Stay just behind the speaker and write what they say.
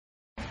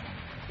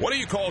What do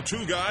you call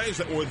two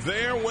guys that were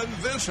there when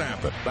this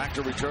happened? Back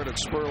to return at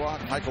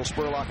Spurlock. Michael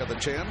Spurlock at the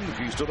 10.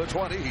 He's to the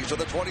 20. He's to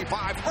the 25.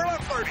 Spurlock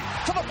 30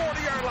 to the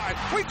 40-yard line.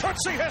 We could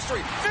see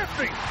history.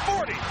 50,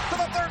 40 to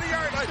the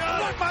 30-yard line.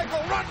 Run,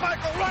 Michael. Run,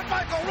 Michael. Run,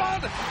 Michael.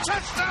 Run.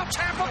 Touchdown,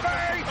 Tampa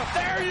Bay.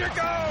 There you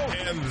go.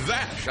 And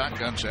that.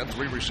 Shotgun set.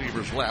 3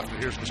 receivers left. And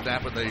here's the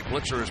snap, and the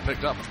blitzer is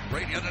picked up.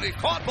 Brady underneath.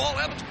 Caught ball.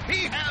 Evans.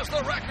 He has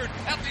the record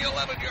at the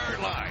 11-yard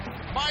line.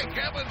 Mike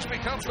Evans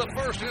becomes the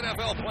first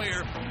NFL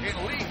player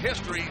in league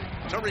history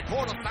to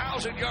record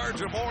 1,000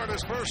 yards or more in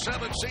his first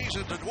 7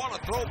 seasons and want to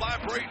throw by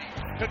Brady.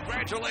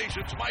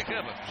 Congratulations, Mike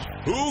Evans.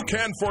 Who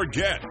can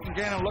forget?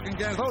 Gannon looking,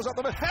 Gannon throws up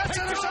the middle. That's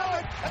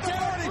intercepted at the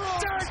 40.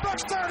 Derek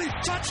Brooks 30.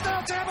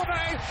 Touchdown, Tampa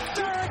Bay.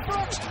 Derek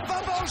Brooks,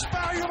 the most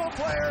valuable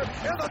player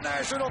in the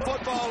National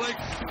Football League.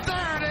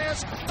 There it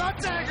is. The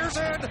dagger's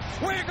in.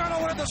 We're going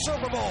to win the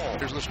Super Bowl.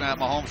 Here's the snap.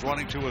 Mahomes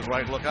running to his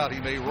right. Look out. He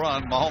may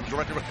run. Mahomes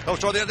directly goes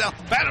toward the end down.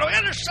 Battle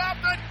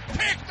intercepted.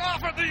 Picked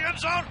off in the end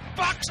zone.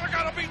 Bucks are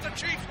going to beat the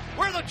Chiefs.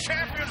 We're the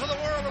champions of the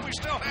world, and we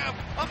still have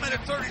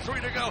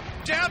 1:33 to go.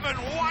 Devin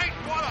White,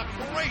 what a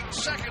great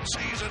second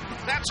season.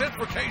 That's it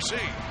for KC.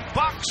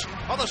 Bucks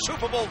are the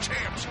Super Bowl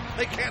champs.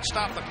 They can't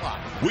stop the clock.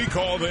 We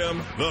call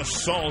them the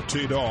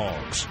Salty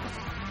Dogs.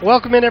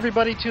 Welcome in,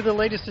 everybody, to the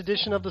latest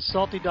edition of the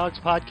Salty Dogs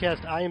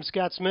podcast. I am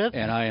Scott Smith.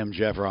 And I am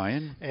Jeff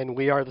Ryan. And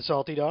we are the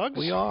Salty Dogs.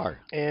 We are.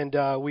 And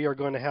we are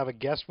going to have a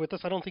guest with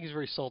us. I don't think he's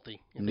very salty.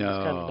 I think he's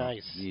kind of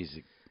nice. He's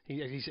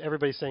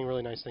everybody's saying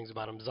really nice things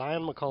about him.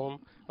 Zion McCollum,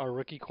 our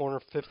rookie corner,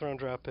 5th-round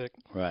draft pick.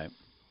 Right.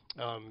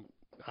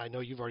 I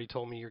know you've already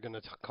told me you're going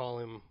to call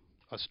him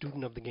a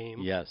student of the game.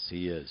 Yes,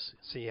 he is.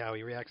 See how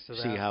he reacts to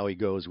that. See how he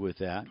goes with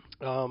that.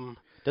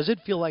 Does it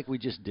feel like we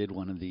just did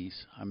one of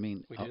these? I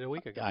mean, we did a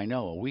week ago. I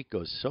know. A week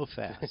goes so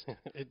fast.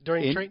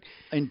 during training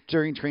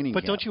camp.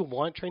 But don't you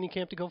want training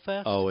camp to go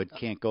fast? Oh, it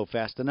can't go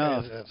fast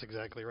enough. That's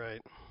exactly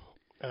right.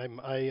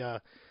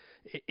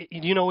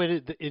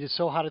 It is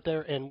so hot out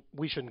there, and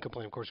we shouldn't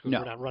complain, of course, because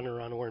we're not running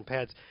around and wearing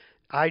pads.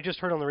 I just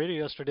heard on the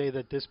radio yesterday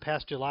that this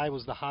past July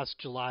was the hottest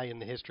July in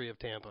the history of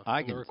Tampa.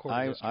 I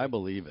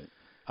believe it.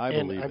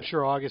 I'm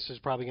sure August is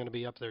probably going to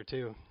be up there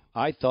too.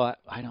 I thought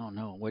I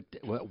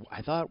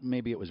thought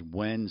maybe it was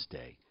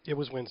Wednesday. It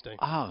was Wednesday.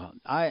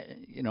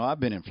 I've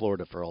been in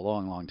Florida for a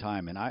long, long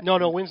time, and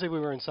Wednesday we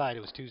were inside.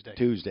 It was Tuesday.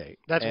 Tuesday.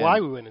 That's why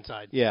we went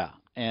inside. Yeah,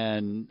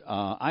 and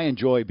I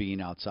enjoy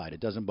being outside. It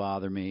doesn't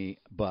bother me,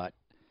 but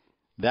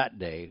that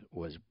day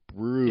was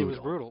brutal. It was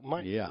brutal.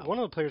 One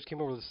of the players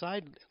came over the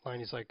sideline.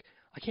 He's like,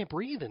 I can't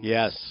breathe in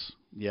this.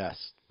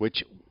 Yes.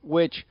 Which,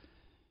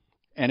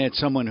 and it's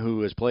someone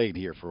who has played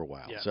here for a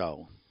while. Yeah.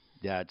 So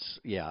that's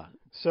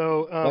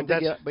So,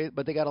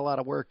 but they got a lot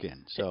of work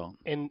in. So,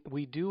 and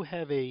we do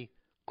have a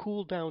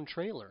cool down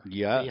trailer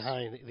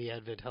behind the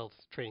Advent Health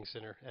Training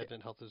Center.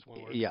 Advent Health is one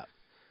word. Yeah.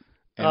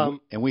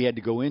 And we had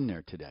to go in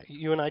there today.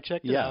 You and I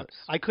checked it out.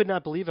 I could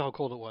not believe how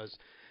cold it was.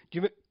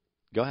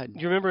 Go ahead. Do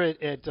you remember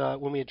at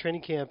when we had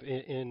training camp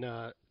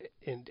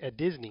at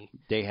Disney?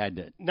 They had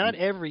to. Not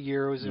every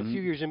year. It was a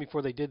few years in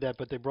before they did that,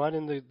 but they brought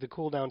in the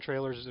cool down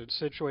trailers that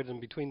situated them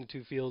between the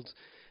two fields,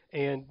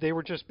 and they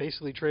were just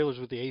basically trailers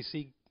with the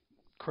AC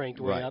cranked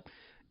way up,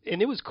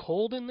 and it was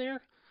cold in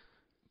there,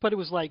 but it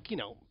was like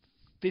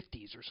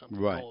 50s or something.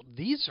 Right. Cold.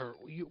 These are.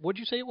 What'd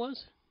you say it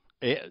was?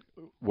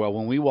 Well,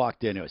 when we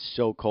walked in, it was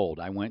so cold.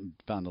 I went and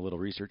found a little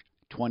research.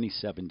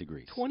 27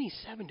 degrees.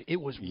 27. It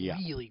was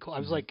really cold. I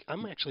was like,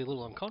 I'm actually a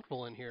little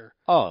uncomfortable in here.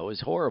 Oh, it was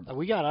horrible.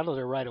 We got out of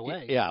there right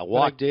away. Yeah,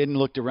 walked in,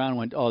 looked around, and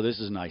went, oh, this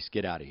is nice.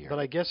 Get out of here. But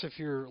I guess if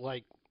you're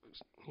like,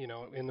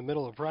 in the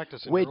middle of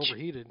practice and you're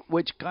overheated.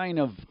 Which kind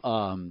of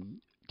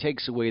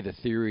takes away the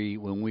theory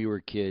when we were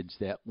kids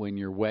that when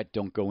you're wet,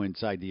 don't go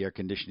inside the air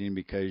conditioning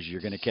because you're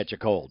going to catch a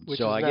cold. Which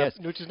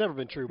has never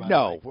been true, by the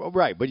way. No,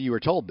 right, but you were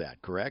told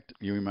that, correct?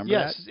 You remember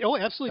that? Yes. Oh,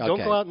 absolutely. Okay.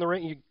 Don't go out in the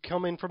rain. You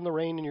come in from the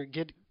rain and you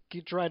get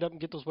dried up and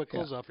get those wet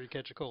clothes off or you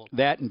catch a cold.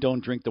 That and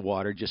don't drink the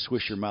water. Just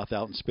swish your mouth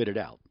out and spit it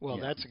out. Well,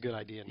 that's a good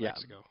idea in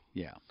Mexico.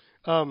 Yeah.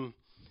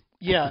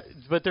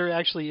 But there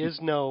actually is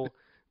no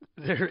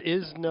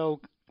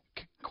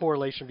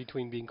correlation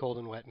between being cold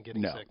and wet and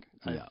getting sick.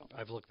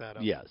 I've looked that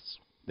up. Yes.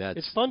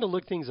 It's fun to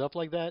look things up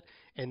like that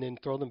and then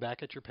throw them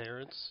back at your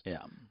parents.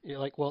 Yeah. You're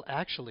like, well,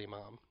 actually,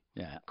 Mom,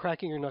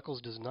 cracking your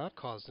knuckles does not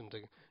cause them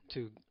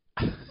to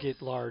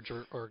get large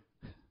or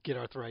get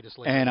arthritis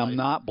later. And I'm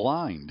not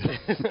blind.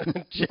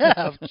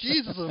 Jeff,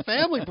 Jesus, it's a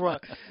family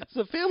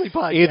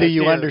podcast. Either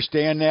you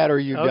understand that or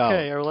you don't.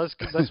 Okay, or let's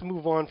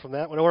move on from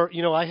that one. Or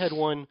I had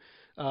one.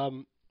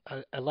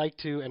 I like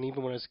to, and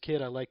even when I was a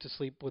kid, I like to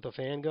sleep with a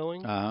fan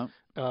going.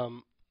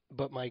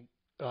 But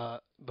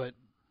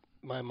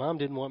my mom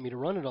didn't want me to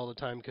run it all the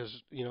time because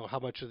how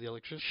much of the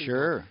electricity.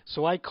 Sure.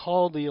 So I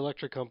called the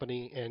electric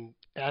company and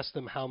asked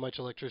them how much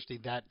electricity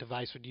that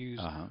device would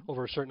use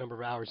over a certain number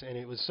of hours, and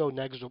it was so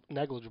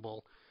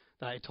negligible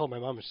I told my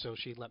mom so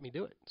she let me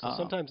do it. So Oh,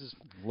 sometimes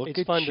look it's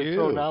at fun to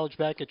throw you. knowledge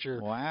back at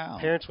your Wow.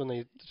 parents when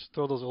they just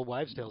throw those old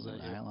wives' tales at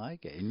you. I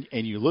like it.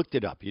 And you looked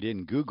it up. You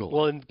didn't Google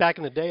Well, it. back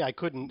in the day, I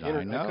couldn't.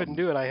 I know. I couldn't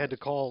do it. I had to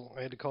call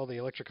the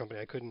electric company.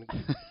 I couldn't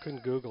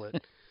Google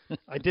it.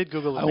 I did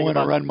Google the I thing want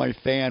to about run my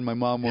fan. My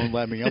mom won't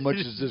let me. How much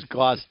is this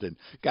costing?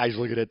 Guy's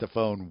looking at the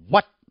phone.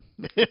 What?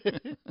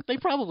 They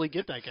probably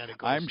get that kind of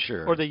calls. I'm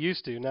sure. Or they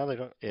used to. Now they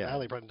don't. Yeah. Now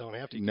they probably don't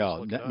have to. You can No,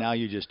 just look it up. now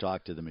you just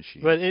talk to the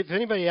machine. But if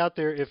anybody out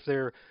there, if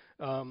their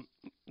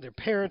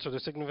parents or their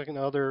significant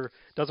other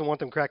doesn't want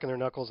them cracking their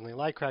knuckles and they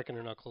like cracking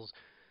their knuckles,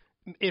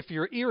 if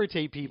you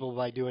irritate people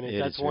by doing it, It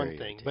that's is one very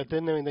thing. irritating. But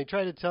then when they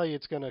try to tell you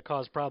it's going to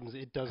cause problems,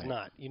 it does Right.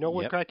 not. You know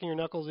what Yep. cracking your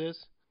knuckles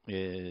is?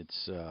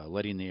 It's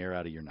letting the air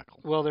out of your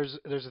knuckle. Well, there's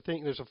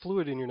a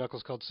fluid in your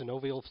knuckles called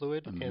synovial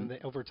fluid, Mhm.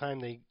 and over time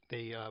they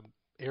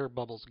air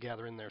bubbles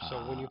gather in there. So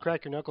when you Ah.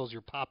 crack your knuckles,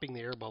 you're popping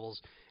the air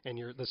bubbles, and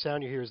the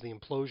sound you hear is the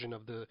implosion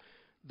of the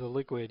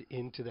liquid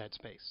into that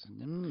space.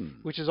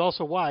 Which is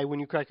also why when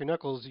you crack your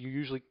knuckles, you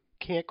usually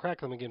can't crack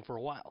them again for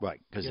a while. Right,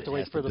 because You have it to wait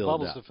has for the build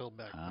bubbles up. to fill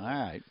back. All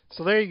right.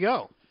 So there you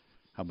go.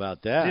 How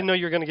about that? Didn't know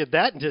you were going to get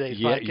that in today's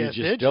yeah, podcast, you just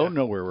did don't you?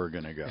 know where we're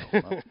going to go.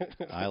 Well,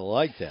 I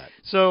like that.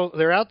 So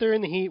they're out there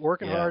in the heat,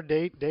 working Yeah. hard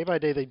day by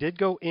day. They did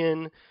go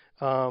in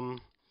one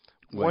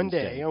day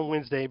Wednesday. on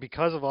Wednesday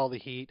because of all the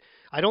heat.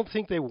 I don't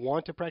think they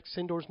want to practice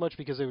indoors much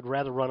because they would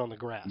rather run on the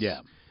grass.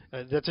 Yeah.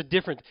 That's a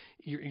different.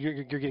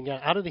 You're getting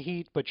out of the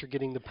heat, but you're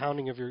getting the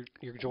pounding of your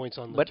joints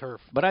on the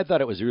turf. But I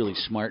thought it was really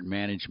smart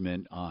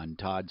management on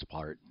Todd's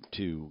part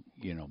to,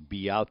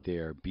 be out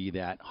there, be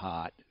that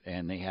hot,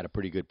 and they had a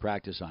pretty good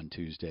practice on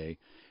Tuesday,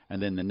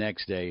 and then the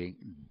next day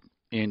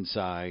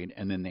inside,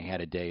 and then they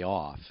had a day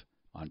off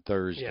on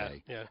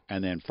Thursday, Yeah.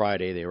 and then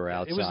Friday they were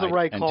outside. It was the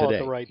right and call today.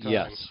 at the right time.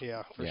 Yes.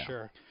 Yeah, for Yeah.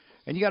 sure.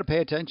 And you got to pay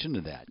attention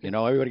to that.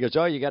 Everybody goes,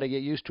 "Oh, you got to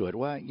get used to it."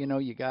 Well,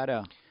 you got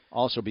to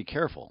also be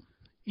careful.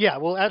 Yeah,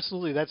 well,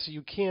 absolutely.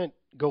 You can't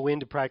go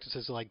into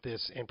practices like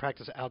this and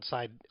practice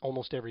outside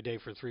almost every day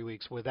for 3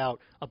 weeks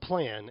without a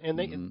plan.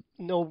 And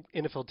no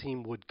NFL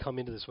team would come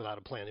into this without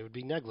a plan. It would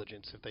be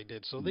negligence if they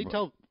did. So they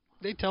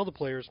tell the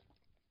players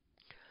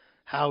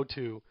how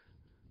to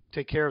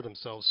take care of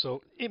themselves.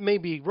 So it may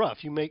be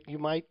rough. You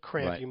might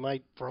cramp. Right. You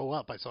might throw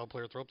up. I saw a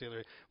player throw up the other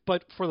day.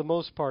 But for the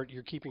most part,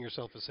 you're keeping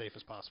yourself as safe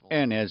as possible.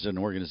 And as an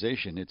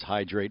organization, it's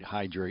hydrate,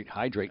 hydrate,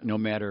 hydrate. No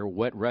matter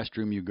what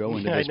restroom you go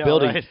into I this know,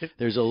 building, right?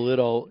 there's a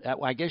little,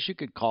 I guess you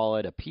could call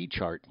it a P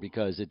chart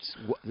because it's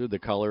the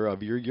color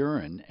of your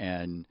urine.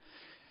 And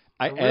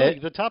Really,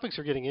 the topics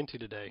you're getting into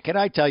today. can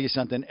I tell you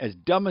something? As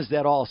dumb as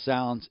that all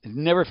sounds, it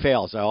never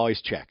fails. I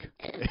always check.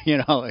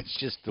 It's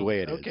just the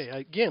way it is. Okay,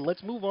 again,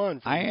 let's move on.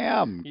 I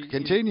am.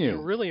 Continue.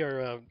 You really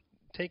are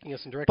taking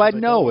us in directions. But I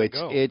no, don't wanna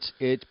it's go.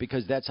 it's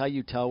because that's how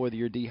you tell whether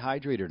you're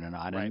dehydrated or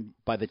not. Right. And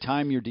by the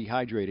time you're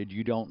dehydrated,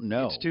 you don't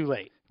know. It's too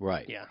late.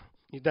 Right. Yeah,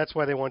 that's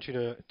why they want you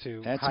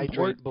to That's hydrate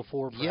important.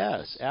 before practice.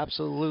 Yes,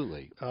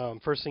 absolutely.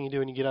 First thing you do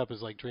when you get up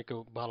is drink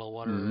a bottle of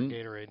water Mhm. or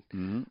Gatorade.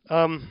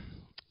 Hmm.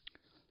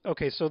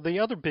 Okay, so the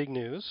other big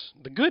news,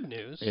 the good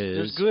news,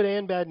 there's Is- good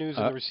and bad news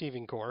in the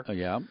receiving corps.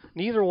 Yeah.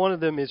 Neither one of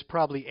them is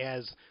probably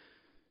as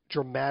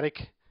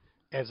dramatic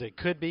as it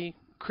could be.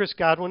 Chris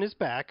Godwin is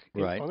back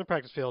Right. on the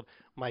practice field.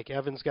 Mike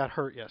Evans got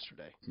hurt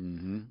yesterday.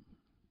 Mm-hmm.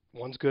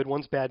 One's good,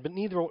 one's bad, but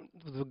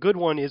the good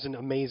one isn't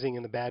amazing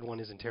and the bad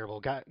one isn't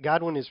terrible.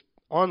 Godwin is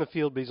on the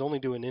field, but he's only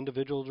doing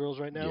individual drills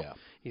right now. Yeah.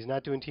 He's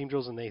not doing team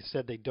drills, and they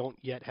said they don't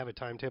yet have a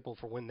timetable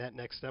for when that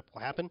next step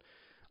will happen.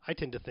 I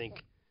tend to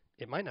think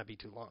it might not be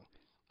too long.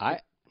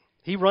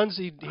 He does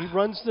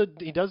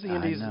the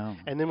indies, know.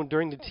 and then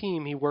during the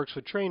team he works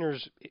with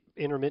trainers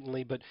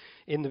intermittently. But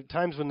in the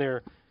times when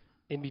they're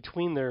in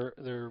between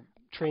their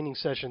training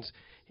sessions,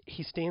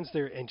 he stands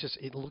there and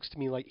it looks to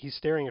me like he's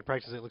staring at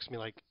practice. It looks to me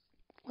like,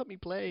 let me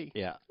play.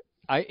 Yeah.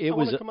 I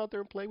want to come out there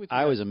and play with you.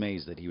 I was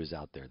amazed that he was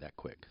out there that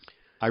quick.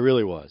 I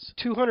really was.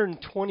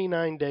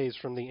 229 days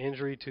from the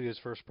injury to his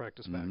first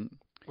practice back, Mhm.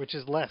 which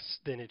is less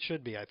than it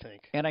should be, I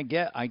think. And I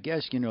guess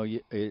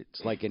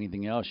it's like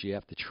anything else. You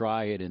have to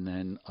try it and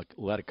then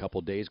let a couple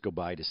days go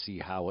by to see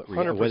how it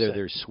 100%. whether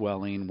there's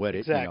swelling, what it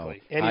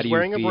Exactly. And how he's do you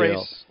wearing a feel?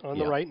 brace on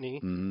the Yeah. right knee.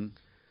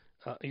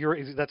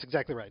 Mm-hmm. That's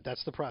exactly right.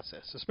 That's the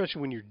process,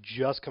 especially when you're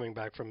just coming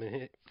back from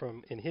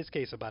in his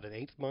case, about an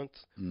 8 month.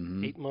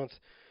 Mm-hmm. 8 months.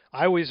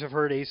 I always have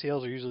heard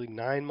ACLs are usually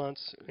 9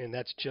 months, and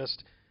that's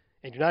just,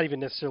 and you're not even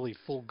necessarily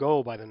full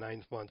go by the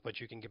 9th month, but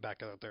you can get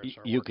back out there and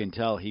start You working. can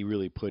tell he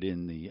really put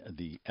in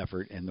the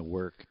effort and the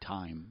work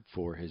time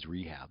for his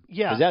rehab.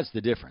 Yeah. 'Cause that's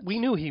the difference. We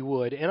knew he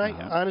would, and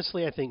Uh-huh.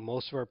 honestly, I think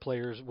most of our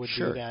players would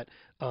Sure. do that.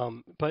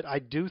 But I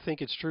do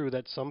think it's true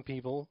that some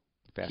people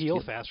heal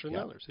faster than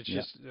Yep. others. It's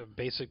Yep.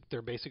 just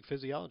their basic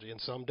physiology, and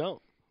some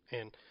don't.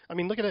 And I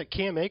mean, look at that.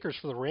 Cam Akers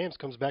for the Rams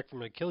comes back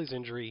from an Achilles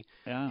injury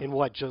Yeah. in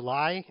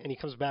July, and he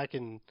comes back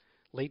in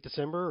late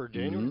December or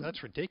January. Mhm.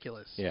 That's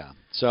ridiculous. Yeah.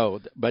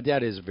 So, but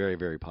that is very,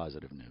 very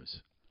positive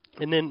news.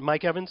 And then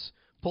Mike Evans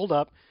pulled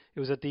up. It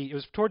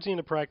was towards the end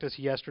of practice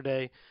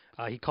yesterday.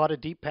 He caught a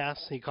deep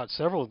pass. He caught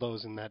several of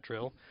those in that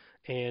drill,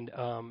 and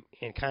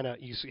kind of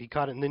he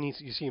caught it, and then you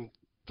see him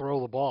throw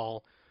the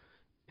ball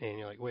And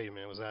you're like, wait a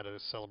minute, was that a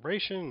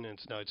celebration? And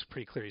it's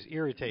pretty clear he's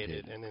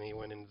irritated. And then he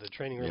went into the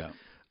training room.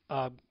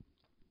 Yeah.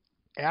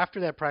 After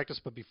that practice,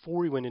 but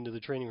before he went into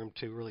the training room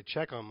to really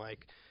check on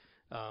Mike,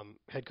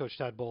 head coach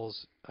Todd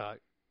Bowles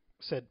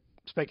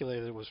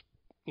speculated it was,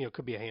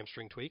 could be a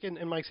hamstring tweak, and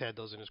Mike's had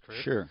those in his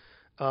career. Sure.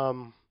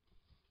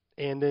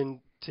 And then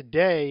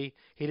today,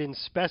 he didn't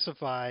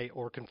specify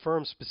or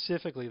confirm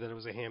specifically that it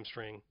was a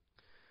hamstring.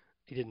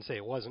 He didn't say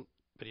it wasn't,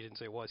 but he didn't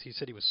say it was. He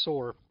said he was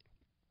sore,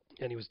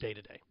 and he was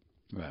day-to-day.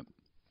 Right.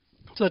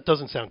 So that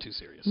doesn't sound too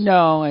serious.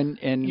 No, and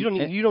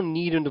you don't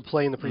need him to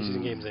play in the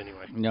preseason games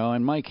anyway. No,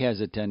 and Mike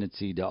has a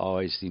tendency to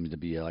always seem to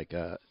be like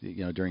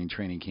during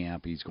training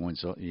camp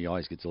he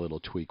always gets a little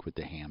tweak with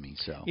the hammy.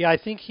 So yeah,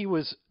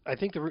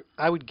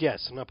 I would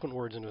guess, I'm not putting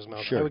words into his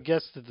mouth. Sure. I would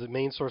guess that the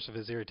main source of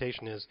his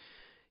irritation is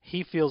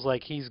he feels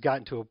like he's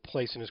gotten to a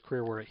place in his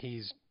career where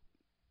he's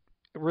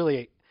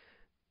really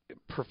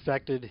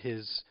perfected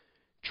his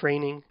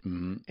training,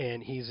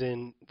 and he's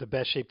in the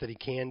best shape that he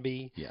can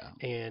be,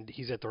 and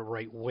he's at the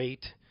right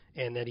weight,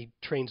 and that he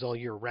trains all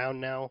year round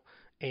now.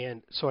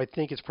 And so I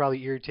think it's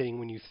probably irritating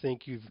when you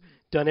think you've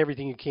done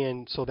everything you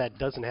can so that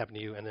doesn't happen to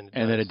you, and then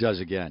it does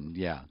again.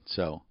 Yeah.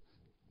 So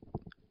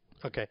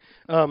okay.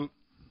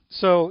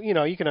 So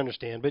you can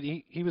understand, but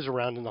he was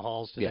around in the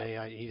halls today.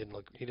 Yeah. He didn't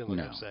look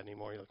upset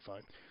anymore. He looked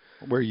fine.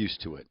 We're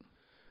used to it.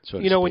 So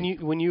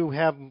when you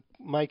have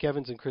Mike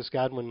Evans and Chris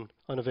Godwin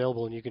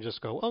unavailable, and you can just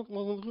go, oh,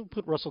 well, we'll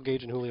put Russell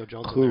Gage and Julio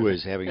Jones. Who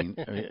is having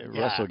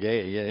Russell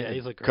Gage? Yeah,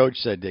 he's looked great. Coach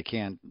said they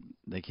can't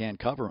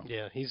cover him.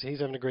 Yeah, he's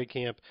having a great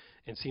camp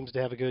and seems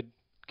to have a good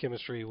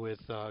chemistry with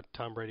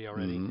Tom Brady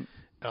already.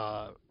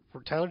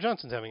 Tyler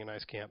Johnson's having a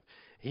nice camp.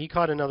 He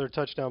caught another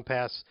touchdown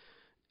pass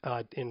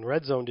in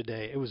red zone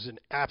today. It was an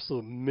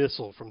absolute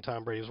missile from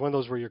Tom Brady. It was one of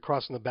those where you're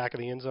crossing the back of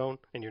the end zone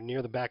and you're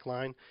near the back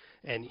line,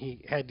 and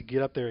he had to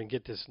get up there and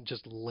get this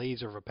just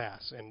laser of a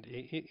pass. And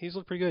he's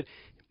looked pretty good.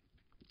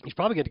 He's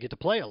probably going to get to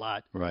play a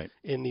lot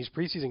in these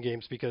preseason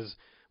games because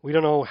we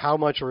don't know how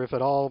much or if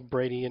at all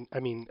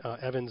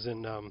Evans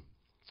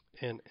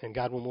and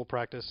Godwin will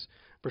practice.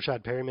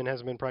 Rashad Perryman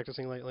hasn't been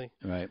practicing lately.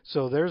 Right.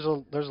 So there's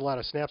a lot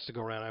of snaps to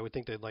go around. I would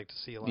think they'd like to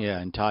see a lot. Yeah,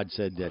 and Todd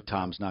said that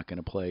Tom's not going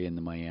to play in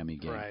the Miami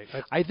game. Right.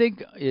 I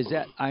think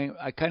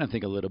I kind of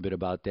think a little bit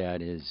about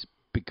that is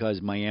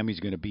because Miami's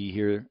going to be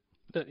here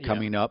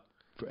coming up,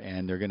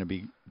 and they're going to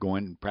be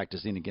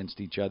practicing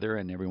against each other,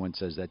 and everyone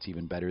says that's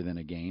even better than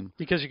a game.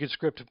 Because you can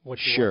script what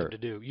you want them to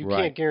do. You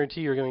can't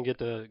guarantee you're going to get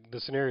the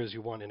scenarios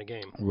you want in a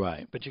game.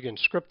 Right. But you can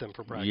script them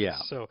for practice. Yeah.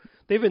 So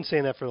they've been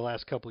saying that for the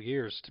last couple of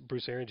years.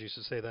 Bruce Arians used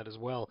to say that as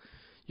well.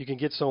 You can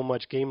get so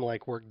much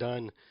game-like work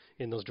done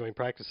in those joint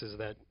practices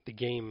that the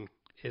game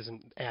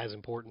isn't as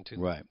important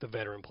to the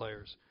veteran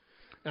players.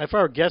 And if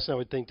I were guessing, I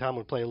would think Tom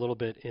would play a little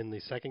bit in the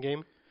second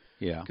game.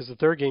 Yeah. Because the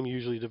third game you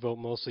usually devote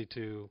mostly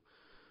to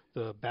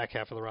the back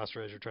half of the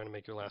roster as you're trying to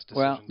make your last decisions.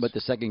 Well, but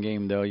the second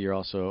game, though, you're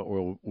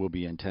also will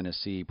be in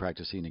Tennessee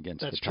practicing against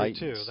the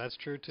Titans. That's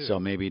true, too. So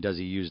maybe does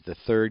he use the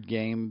third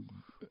game?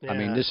 Yeah. I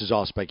mean, this is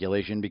all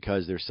speculation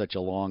because there's such a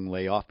long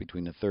layoff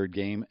between the third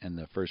game and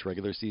the first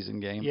regular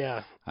season game.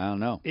 Yeah. I don't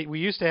know. We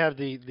used to have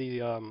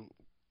the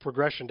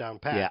progression down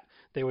pat.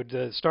 Yeah.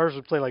 The Stars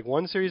would play like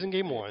one series in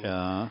game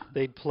one.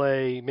 They'd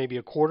play maybe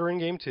a quarter in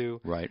game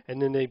two. Right.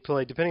 And then they'd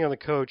play, depending on the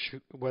coach,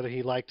 whether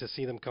he liked to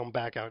see them come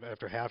back out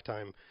after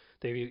halftime.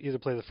 They either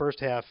play the first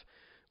half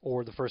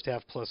or the first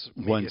half plus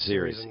maybe one a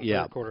series in the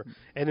third quarter. Mm-hmm.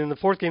 And in the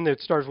fourth game, the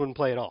Stars wouldn't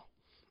play at all.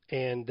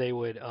 And they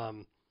would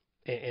and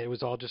it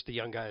was all just the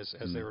young guys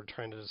as they were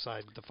trying to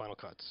decide the final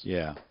cuts.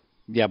 Yeah.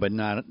 Yeah, but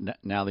now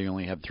they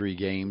only have 3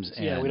 games.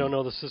 And we don't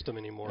know the system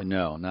anymore.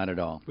 No, not at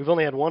all. We've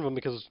only had one of them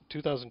because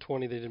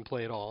 2020 they didn't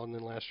play at all, and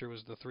then last year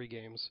was the 3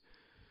 games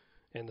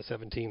and the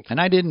 17th. And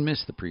I didn't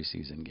miss the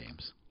preseason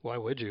games. Why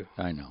would you?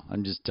 I know.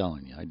 I'm just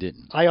telling you, I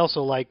didn't. I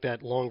also like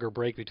that longer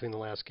break between the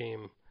last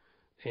game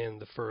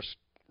and the first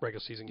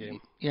regular season game.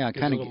 Yeah,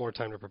 kind of a little more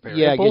time to prepare.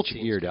 Yeah, get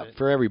you geared up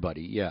for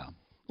everybody. Yeah.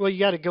 Well, you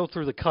got to go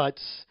through the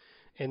cuts,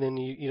 and then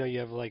you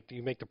have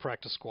you make the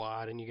practice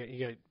squad, and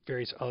you got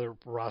various other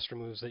roster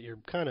moves that you're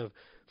kind of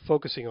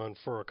focusing on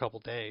for a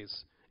couple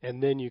days,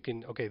 and then you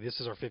can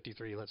this is our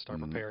 53. Let's start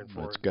preparing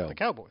for the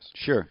Cowboys.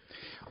 Sure.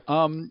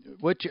 I'm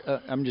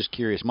just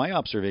curious. My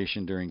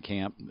observation during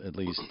camp, at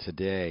least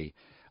today.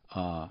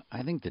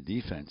 I think the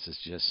defense is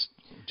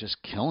just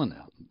killing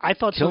it. I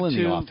thought killing so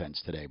too. The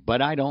offense today,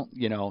 but I don't.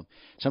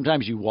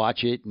 Sometimes you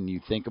watch it and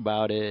you think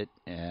about it,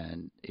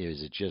 and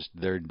is it just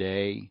their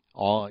day?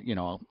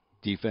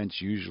 Defense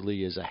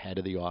usually is ahead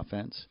of the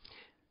offense.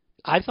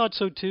 I thought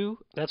so too.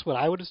 That's what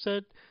I would have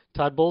said.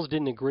 Todd Bowles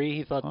didn't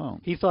agree.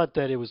 He thought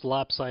that it was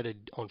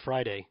lopsided on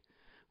Friday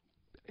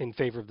in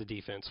favor of the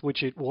defense,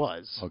 which it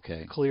was.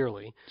 Okay.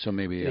 Clearly. So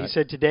maybe he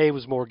said today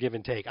was more give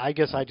and take. I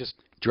guess I just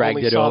dragged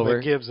only it saw over.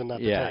 The gives and not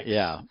the takes.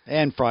 Yeah.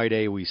 And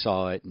Friday we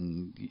saw it,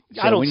 and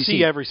so I don't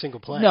see every single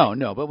play.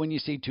 No. But when you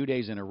see 2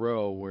 days in a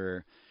row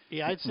where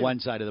I'd say one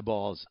side of the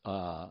ball's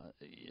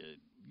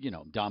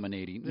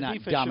dominating, not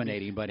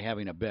dominating, but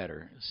having a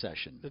better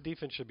session. The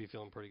defense should be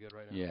feeling pretty good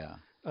right now.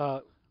 Yeah.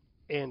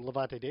 and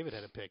Levante David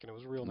had a pick, and it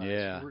was real nice.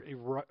 Yeah. He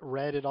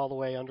read it all the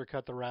way,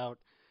 undercut the route.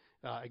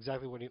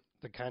 Exactly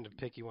the kind of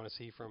pick you want to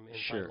see from inside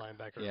Sure.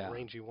 linebacker, Yeah.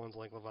 rangy ones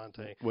like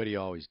Levante. What he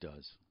always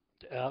does.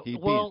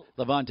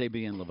 Levante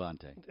being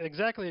Levante.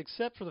 Exactly,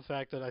 except for the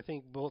fact that I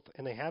think both,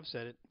 and they have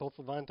said it, both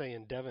Levante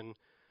and Devin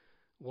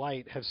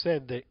White have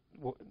said that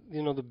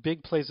the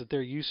big plays that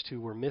they're used to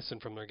were missing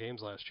from their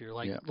games last year.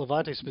 Like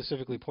Levante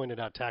specifically pointed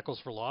out tackles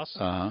for loss,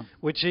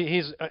 which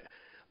he's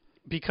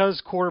because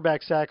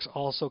quarterback sacks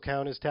also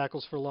count as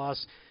tackles for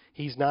loss.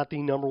 He's not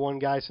the number one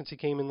guy since he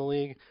came in the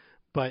league,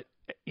 but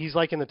he's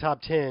like in the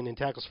top 10 in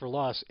tackles for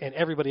loss, and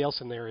everybody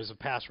else in there is a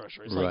pass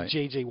rusher. It's like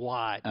J.J.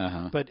 Watt.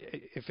 But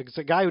if it's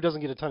a guy who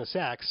doesn't get a ton of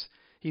sacks,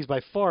 he's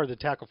by far the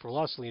tackle for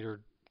loss leader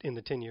in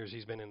the 10 years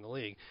he's been in the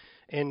league.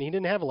 And he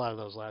didn't have a lot of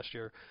those last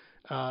year.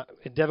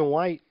 Devin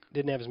White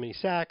didn't have as many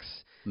sacks,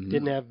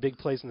 didn't have big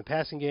plays in the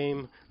passing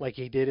game like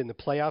he did in the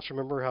playoffs.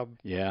 Remember how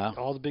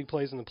all the big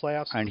plays in the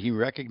playoffs? And he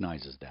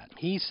recognizes that.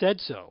 He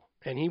said so.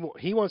 And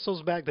he wants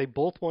those back. They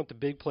both want the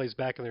big plays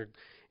back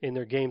in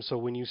their game. So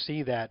when you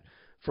see that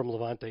from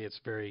Levante, it's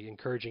very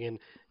encouraging. And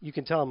you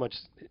can tell how much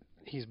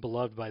he's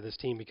beloved by this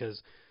team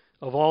because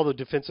of all the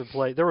defensive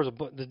play.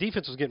 The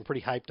defense was getting pretty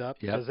hyped up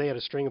because they had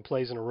a string of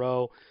plays in a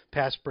row,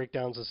 pass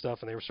breakdowns and stuff,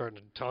 and they were starting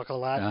to talk a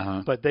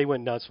lot. But they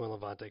went nuts when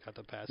Levante got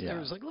the pass. They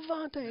was like,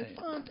 Levante.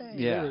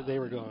 Yeah. They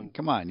were going.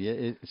 Come on,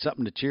 it's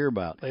something to cheer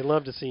about. They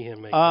love to see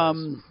him make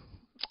plays.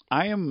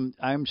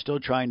 I'm still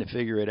trying to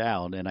figure it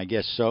out, and I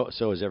guess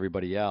so is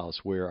everybody else,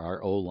 where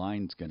our O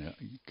line's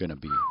gonna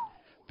be,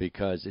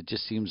 because it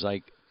just seems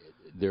like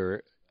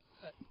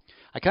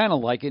I kind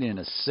of like it in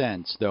a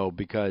sense though,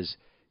 because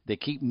they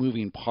keep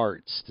moving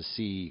parts to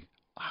see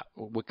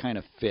what kind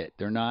of fit.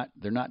 They're not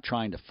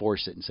trying to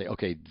force it and say,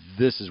 okay,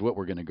 this is what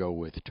we're going to go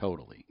with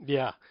totally.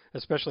 Yeah,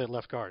 especially at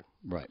left guard.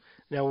 Right.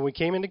 Now, when we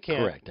came into camp,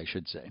 correct, I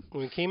should say.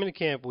 When we came into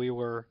camp, we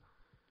were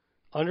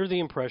under the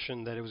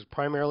impression that it was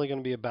primarily going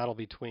to be a battle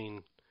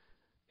between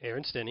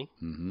Aaron Stinney,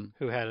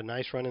 who had a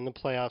nice run in the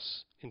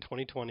playoffs in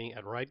 2020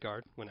 at right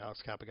guard when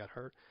Alex Kappa got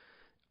hurt.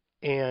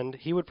 And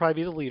he would probably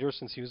be the leader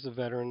since he was the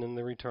veteran and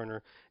the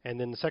returner. And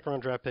then the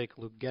second-round draft pick,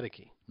 Luke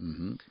Gedeke.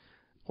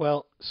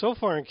 Well, so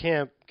far in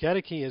camp,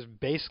 Gedeke has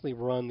basically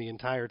run the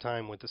entire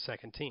time with the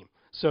second team.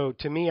 So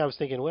to me, I was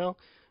thinking, well,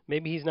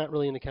 maybe he's not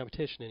really in the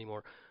competition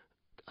anymore.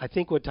 I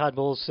think what Todd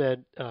Bowles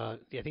said, I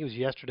think it was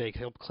yesterday,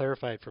 helped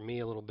clarify it for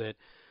me a little bit.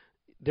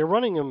 They're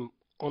running him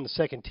on the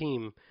second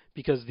team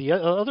because the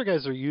other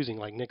guys they're using,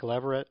 like Nick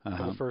Leverett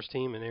on the first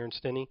team and Aaron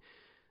Stinney,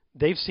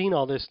 they've seen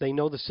all this. They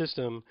know the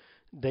system.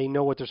 They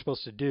know what they're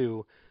supposed to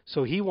do.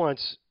 So he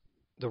wants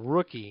the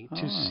rookie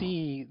to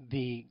see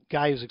the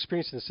guy who's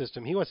experienced in the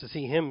system. He wants to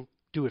see him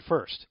do it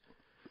first.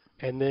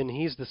 And then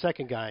he's the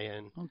second guy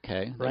in.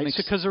 Okay. Right?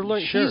 Because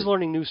he's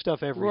learning new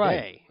stuff every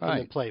day in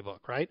the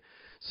playbook, right?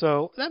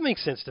 So that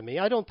makes sense to me.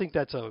 I don't think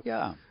that's a...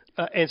 Yeah.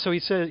 And so he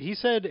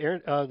said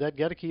Aaron, that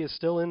Gedeke is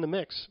still in the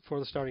mix for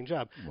the starting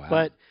job. Wow.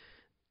 But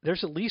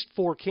there's at least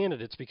 4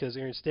 candidates because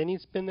Aaron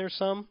Stinney's been there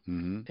some.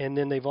 And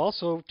then they've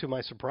also, to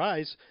my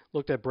surprise,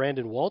 looked at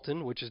Brandon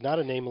Walton, which is not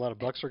a name a lot of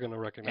Bucks are going to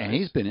recognize. And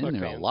he's been in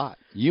there a lot.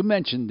 You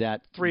mentioned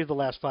that. 3 of the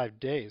last 5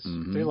 days.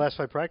 3 of the last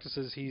 5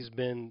 practices, he's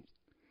been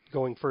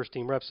going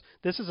first-team reps.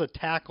 This is a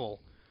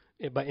tackle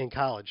in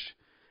college.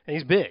 And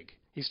he's big.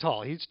 He's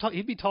tall.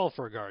 He'd be tall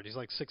for a guard. He's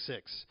like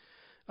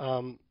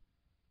 6'6".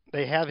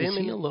 They have him.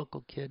 Is he a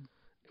local kid?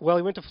 Well,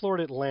 he went to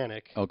Florida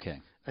Atlantic.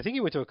 Okay. I think he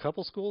went to a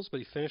couple schools, but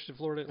he finished at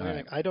Florida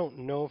Atlantic. Right. I don't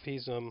know if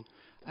he's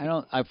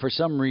for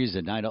some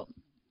reason I don't.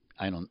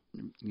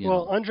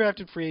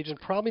 Undrafted free agent,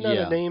 probably not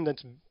a name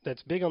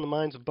that's big on the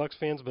minds of Bucks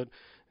fans, but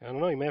I don't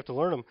know. You may have to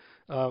learn him.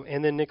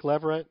 And then Nick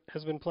Leverett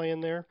has been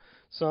playing there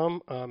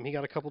some. He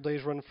got a couple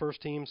days running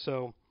first team,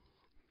 so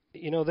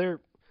they're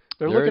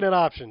looking at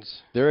options.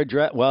 They're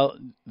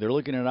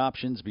looking at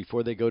options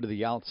before they go to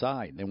the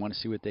outside. They want to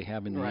see what they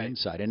have in the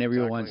inside. And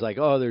everyone's like,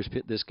 oh, there's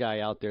this guy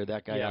out there,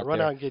 that guy out there. Yeah, run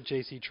out and get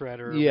J.C.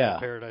 Treader or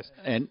Paradise.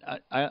 And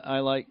I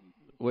like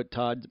what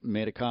Todd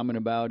made a comment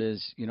about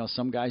is,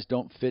 some guys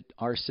don't fit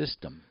our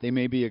system. They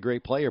may be a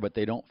great player, but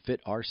they don't fit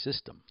our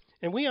system.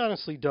 And we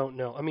honestly don't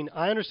know. I mean,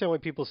 I understand why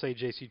people say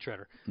J.C.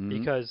 Treader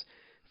because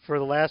for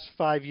the last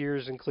 5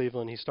 years in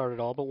Cleveland, he started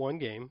all but one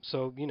game.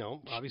 So,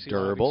 obviously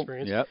durable. A lot of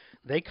experience. Yep.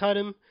 They cut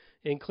him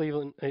in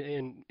Cleveland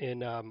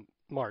in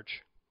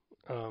March,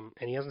 and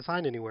he hasn't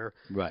signed anywhere.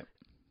 Right.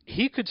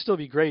 He could still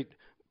be great,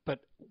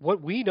 but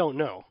what we don't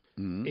know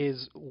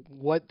is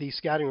what the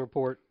scouting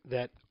report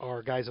that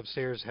our guys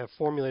upstairs have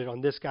formulated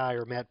on this guy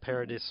or Matt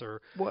Paradis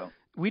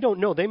we don't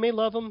know. They may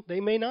love him. They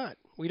may not.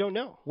 We don't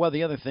know. Well,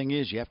 the other thing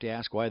is you have to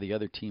ask why the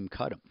other team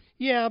cut him.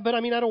 Yeah, but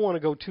I mean, I don't want to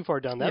go too far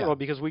down that road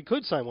because we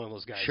could sign one of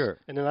those guys. Sure.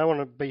 And then I want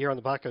to be here on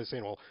the podcast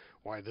saying, well,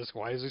 why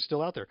is he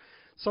still out there?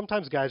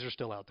 Sometimes guys are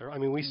still out there. I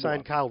mean, we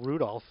signed Kyle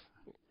Rudolph,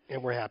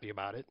 and we're happy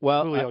about it.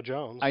 Well, Julio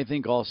Jones. I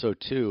think also,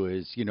 too,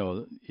 is,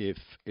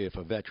 if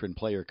a veteran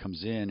player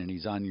comes in and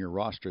he's on your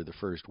roster the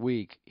first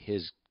week,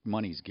 his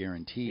money's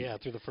guaranteed. Yeah,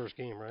 through the first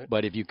game, right?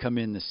 But if you come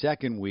in the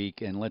second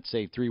week and let's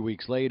say 3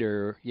 weeks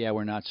later, yeah,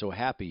 we're not so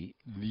happy,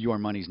 your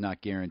money's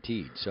not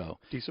guaranteed. So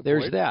Decent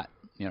there's point. that,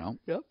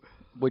 Yep.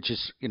 which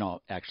is,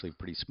 actually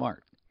pretty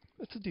smart.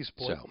 That's a decent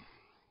point. So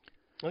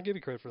I'll give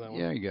you credit for that one.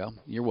 there you go.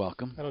 You're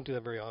welcome. I don't do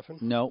that very often.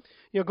 No.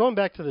 Going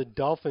back to the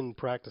Dolphin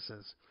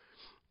practices,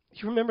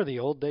 you remember the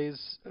old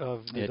days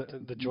of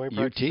the joint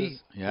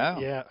practices? UT, yeah.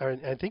 Yeah,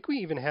 I think we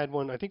even had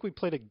one. I think we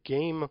played a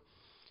game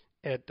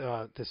at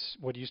this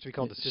what used to be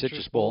called the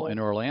Citrus Bowl in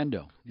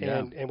Orlando.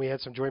 Yeah. And we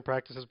had some joint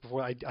practices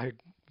before. I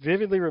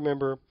vividly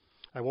remember,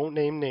 I won't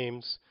name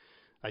names.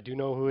 I do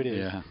know who it is.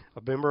 Yeah.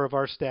 A member of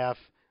our staff,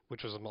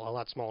 which was a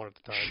lot smaller at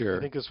the time. Sure.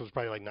 I think this was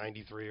probably like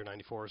 93 or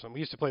 94 or something. We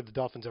used to play the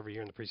Dolphins every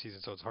year in the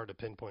preseason, so it's hard to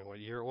pinpoint what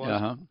year it was.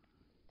 Uh-huh.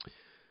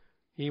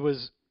 He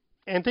was,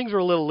 and things were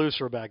a little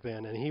looser back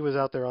then, and he was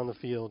out there on the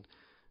field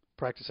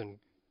practicing.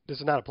 This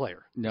is not a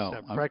player. No.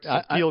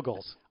 Practicing field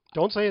goals.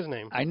 Don't say his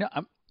name. I know.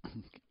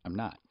 I'm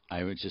not.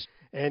 I was just.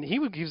 And he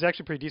was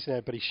actually pretty decent at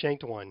it, but he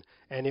shanked one,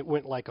 and it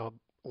went like a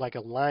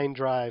line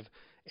drive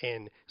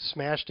and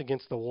smashed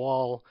against the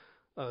wall,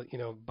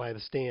 by the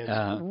stands,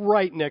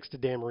 right next to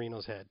Dan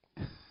Marino's head.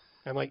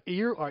 I'm like,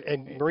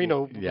 and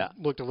Marino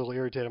looked a little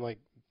irritated. I'm like,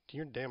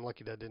 you're damn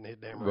lucky that didn't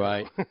hit Dan Marino.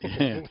 Right.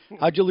 Yeah.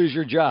 How'd you lose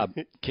your job?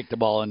 Kick the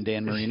ball in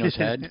Dan Marino's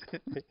head.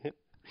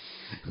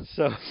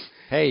 So.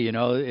 Hey,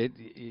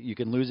 you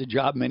can lose a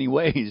job many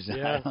ways.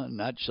 Yeah. I'm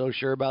not so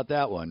sure about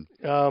that one.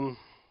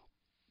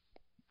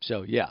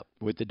 So yeah,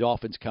 with the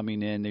Dolphins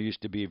coming in, they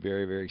used to be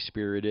very, very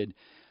spirited.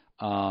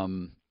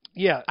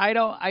 Yeah, I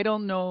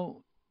don't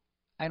know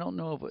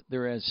if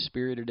they're as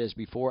spirited as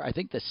before. I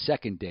think the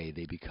second day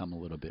they become a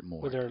little bit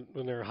more.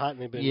 When they're hot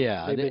and they've been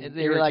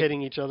they're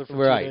irritating each other for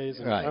 2 days.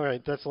 And, right. All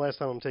right, that's the last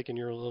time I'm taking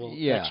your little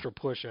extra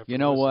push. After you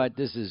know what?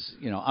 This is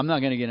I'm not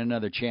going to get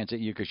another chance at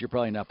you because you're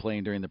probably not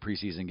playing during the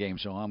preseason game.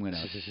 So I'm going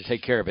to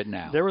take care of it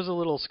now. There was a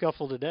little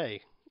scuffle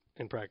today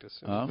in practice.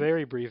 It was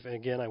very brief. And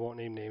again, I won't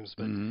name names,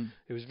 but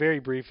it was very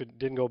brief. It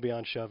didn't go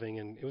beyond shoving,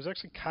 and it was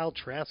actually Kyle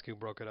Trask who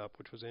broke it up,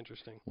 which was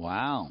interesting.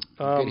 Wow,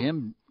 look at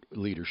him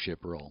leadership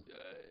role.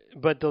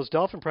 But those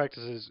Dolphin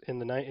practices in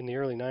the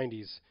early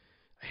 '90s,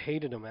 I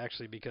hated them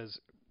actually because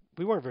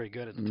we weren't very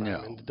good at the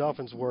time, and the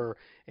Dolphins were,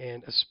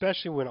 and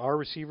especially when our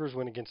receivers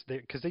went against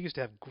because they used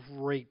to have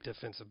great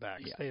defensive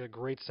backs. Yeah. They had a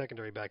great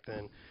secondary back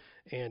then,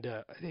 and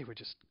they would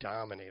just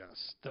dominate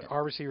us.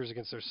 Our receivers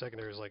against their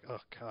secondary was like, oh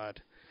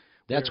God.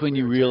 That's when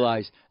you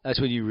realize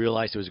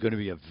it was going to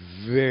be a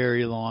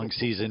very long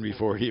season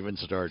before it even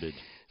started.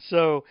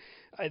 So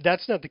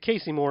that's not the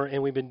case anymore,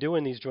 and we've been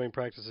doing these joint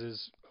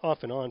practices off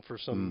and on for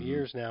some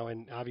years now,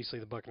 and obviously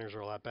the Buccaneers are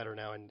a lot better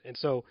now, and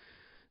so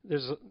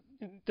there's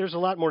a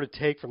lot more to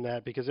take from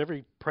that because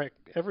every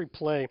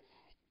play,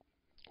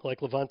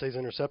 like Levante's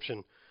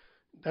interception,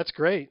 that's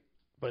great,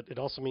 but it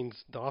also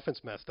means the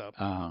offense messed up,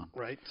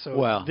 right?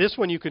 So this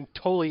one you can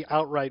totally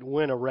outright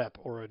win a rep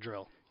or a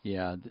drill.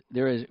 Yeah,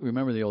 there is.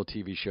 Remember the old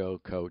TV show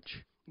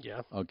Coach?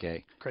 Yeah.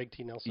 Okay. Craig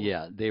T. Nelson.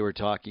 Yeah, they were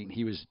talking.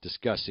 He was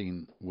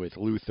discussing with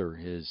Luther,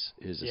 his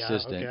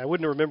assistant. Okay. I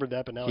wouldn't have remembered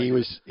that, but now he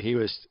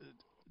was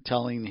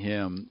telling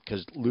him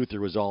because Luther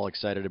was all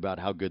excited about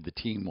how good the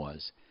team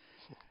was,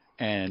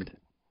 and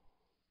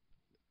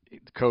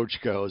the coach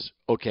goes,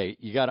 "Okay,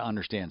 you got to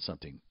understand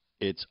something.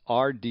 It's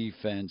our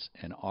defense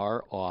and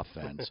our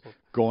offense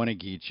going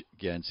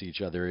against each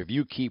other. If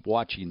you keep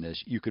watching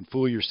this, you can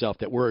fool yourself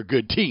that we're a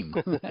good team."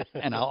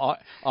 And I'll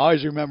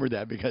always remember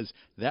that because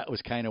that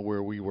was kind of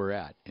where we were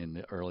at in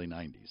the early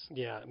 90s.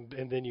 Yeah,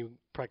 and then you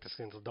practice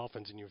against the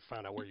Dolphins and you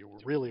found out where you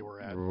really were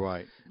at.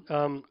 Right.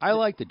 I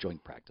like the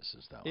joint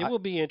practices, though. It will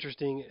be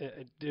interesting.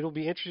 It'll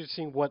be interesting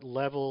seeing what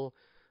level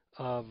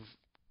of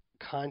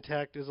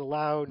contact is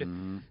allowed.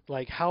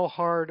 Like, how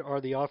hard are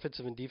the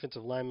offensive and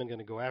defensive linemen going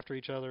to go after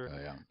each other?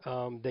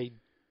 They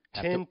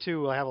tend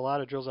to have a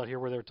lot of drills out here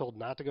where they're told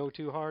not to go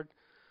too hard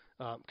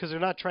because they're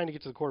not trying to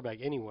get to the quarterback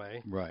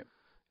anyway. Right.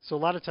 So a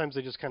lot of times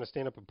they just kind of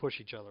stand up and push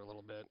each other a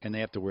little bit. And they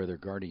have to wear their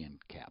guardian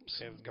caps.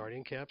 They have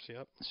guardian caps,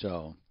 yep.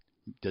 So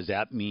does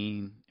that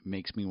mean it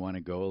makes me want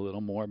to go a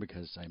little more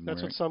because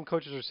That's what some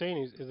coaches are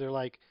saying is they're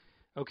like,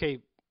 okay,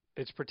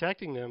 it's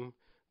protecting them,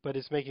 but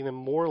it's making them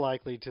more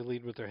likely to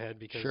lead with their head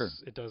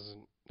because it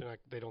doesn't.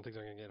 They don't think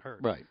they're going to get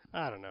hurt. Right.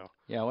 I don't know.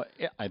 Yeah, well,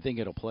 I think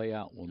it'll play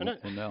out. We'll know.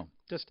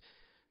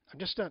 I'm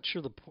just not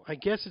sure. I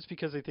guess it's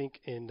because I think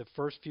in the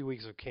first few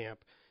weeks of camp,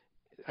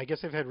 I guess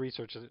I've had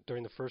research that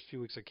during the first few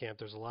weeks of camp,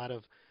 there's a lot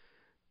of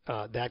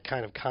that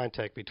kind of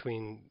contact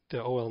between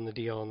the OL and the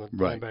DL and the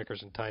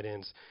linebackers and tight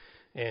ends,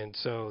 and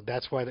so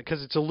that's why.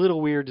 Because it's a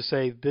little weird to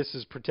say this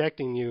is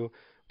protecting you,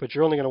 but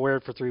you're only going to wear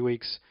it for 3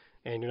 weeks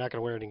and you're not going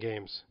to wear it in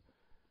games.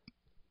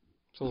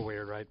 It's a little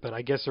weird, right? But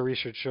I guess the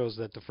research shows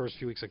that the first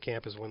few weeks of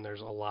camp is when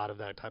there's a lot of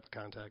that type of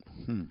contact.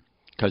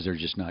 Because they're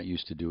just not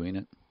used to doing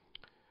it?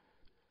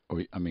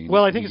 Or, I mean,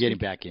 well, I think it's getting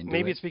back into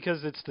maybe it. It's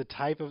because it's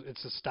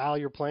the style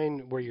you're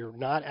playing where you're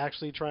not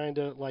actually trying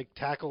to like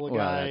tackle a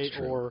guy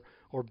or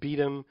beat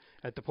him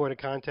at the point of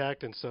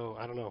contact, and so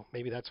I don't know.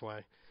 Maybe that's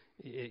why.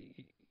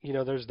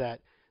 There's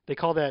they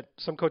call that,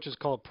 some coaches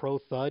call it pro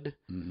thud,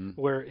 Mm-hmm.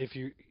 where if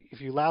you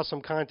allow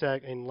some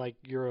contact and like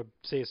you're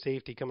say a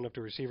safety coming up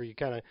to a receiver, you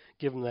kind of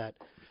give them that.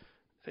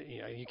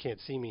 You can't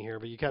see me here,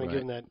 but you kind of give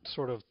them that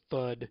sort of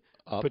thud,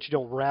 Up. but you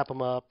don't wrap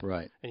them up,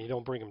 Right. and you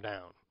don't bring them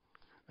down.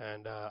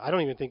 And I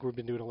don't even think we've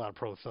been doing a lot of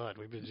pro thud.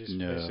 We've been just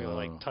basically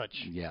like touch,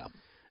 Yeah.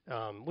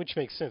 which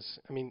makes sense.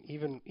 I mean,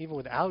 even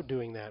without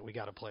doing that, we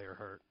got a player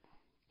hurt.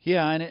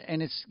 Yeah,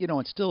 and it's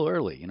it's still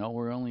early.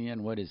 We're only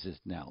in, what is this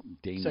now,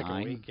 day Second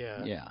 9? week,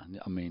 yeah. Yeah,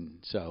 I mean,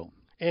 so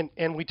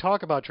And we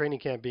talk about training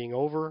camp being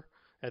over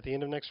at the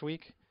end of next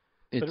week,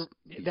 but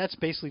it's that's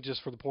basically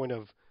just for the point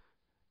of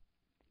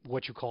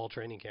what you call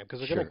training camp, because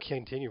they're Sure. going to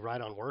continue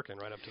right on working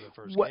right up to the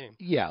first game.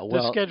 Yeah, The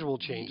well, schedule will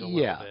change a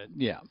little bit.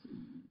 Yeah.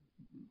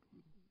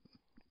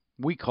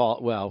 We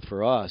call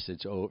for us,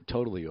 it's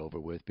totally over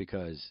with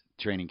because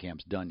training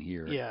camp's done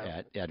here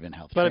at Advent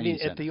Health. But I Training mean,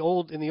 Center.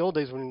 in the old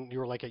days when you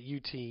were like at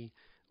UT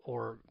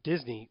or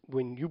Disney,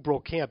 when you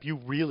broke camp, you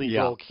really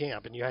broke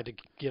camp, and you had to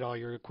get all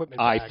your equipment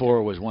back.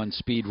 I-4 was one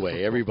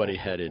speedway. Everybody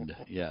headed.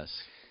 Yes,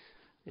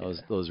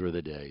 those were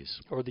the days.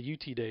 Or the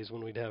UT days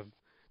when we'd have.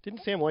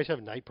 Didn't Sam Weiss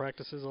have night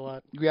practices a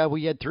lot? Yeah,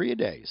 we had 3 a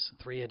days.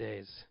 3 a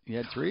days. You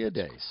had 3 a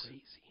days.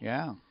 Crazy.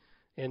 Yeah,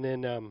 And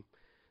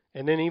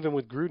then even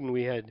with Gruden,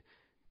 we had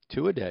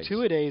 2 a days.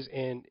 2 a days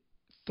and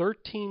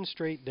 13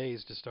 straight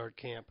days to start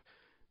camp.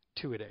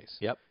 2 a days.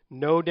 Yep.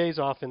 No days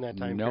off in that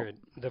time Nope. period.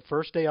 The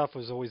first day off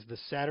was always the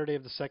Saturday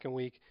of the second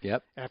week.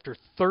 Yep. After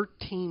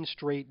 13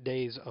 straight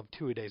days of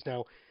 2 a days.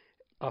 Now,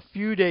 a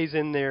few days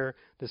in there,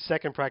 the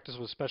second practice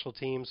was special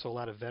teams, so a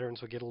lot of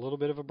veterans would get a little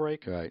bit of a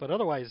break. Right. But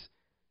otherwise,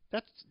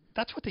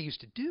 that's what they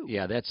used to do.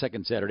 Yeah, that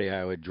second Saturday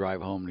I would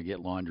drive home to get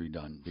laundry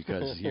done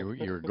because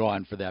you're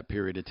gone for that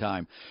period of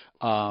time.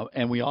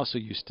 And we also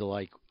used to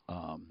like,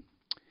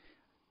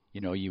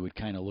 you would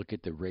kind of look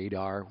at the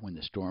radar when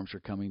the storms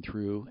were coming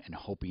through and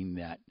hoping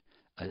that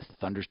a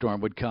thunderstorm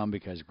would come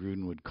because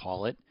Gruden would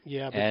call it.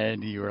 Yeah. But,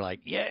 And you were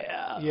like,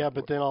 yeah. yeah,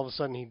 but then all of a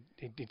sudden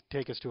he'd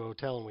take us to a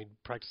hotel and we'd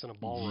practice in a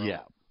ballroom. Yeah.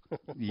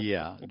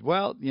 Yeah.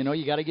 Well, you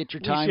got to get your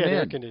At least time you had in.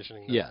 air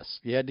conditioning. Though. Yes,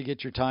 you had to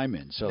get your time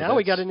in. So now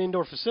we got an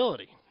indoor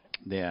facility.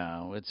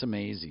 Yeah, it's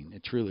amazing.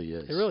 It truly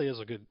is. It really is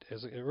a good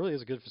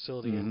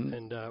facility, Mm-hmm.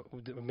 and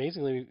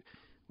amazingly,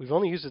 we've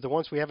only used it the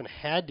once. We haven't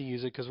had to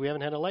use it because we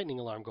haven't had a lightning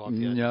alarm go off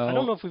yet. No. I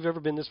don't know if we've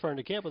ever been this far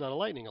into camp without a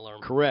lightning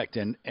alarm. Correct,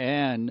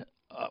 and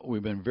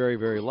we've been very,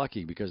 very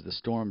lucky because the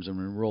storms have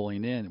been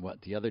rolling in.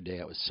 The other day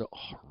it was so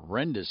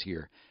horrendous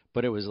here,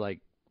 but it was like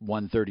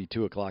 1:30,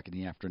 2 o'clock in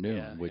the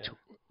afternoon, which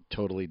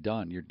totally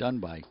done. You're done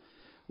by,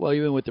 well,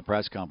 even with the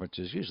press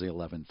conferences, usually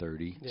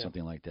 11:30,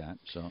 something like that.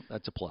 So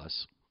that's a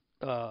plus.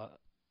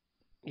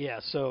 Yeah.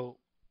 So,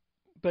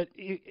 but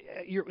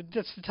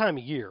that's the time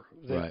of year.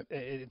 Right.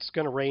 It's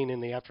going to rain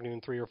in the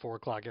afternoon, 3 or 4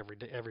 o'clock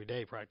every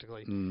day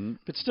practically. Mm-hmm.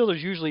 But still,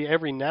 there's usually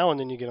every now and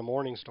then you get a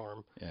morning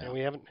storm, Yeah. and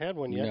we haven't had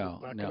one yet. No,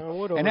 Knocking no. on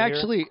wood over And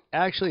here.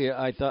 actually,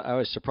 I thought I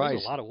was surprised.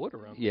 There's a lot of wood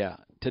around. Yeah.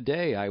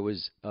 Today I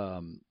was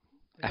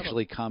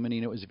actually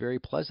commenting it was very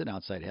pleasant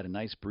outside. It had a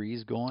nice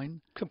breeze going.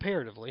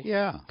 Comparatively.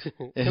 Yeah.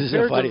 Compared Isn't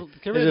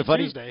it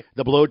funny? Tuesday.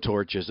 The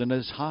blowtorch isn't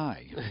as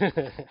high.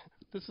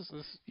 This.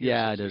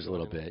 Yeah, there's a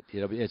little bit.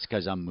 It's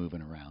because I'm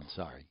moving around.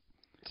 Sorry.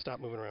 Stop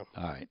moving around.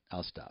 All right,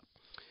 I'll stop.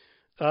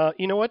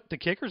 You know what? The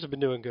kickers have been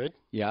doing good.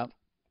 Yeah.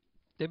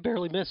 They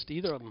barely missed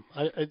either of them.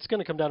 It's going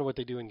to come down to what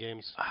they do in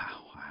games. Oh,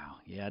 wow.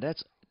 Yeah,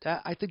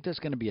 I think that's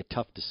going to be a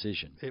tough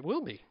decision. It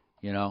will be.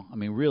 I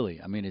mean,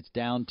 really. I mean, it's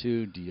down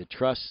to, do you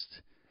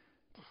trust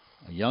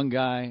a young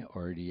guy,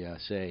 or do you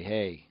say,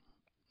 hey,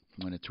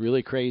 when it's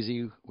really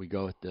crazy, we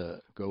go with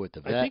the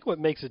vet? I think what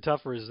makes it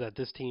tougher is that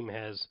this team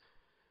has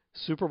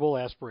Super Bowl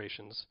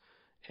aspirations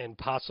and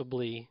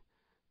possibly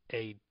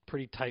a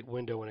pretty tight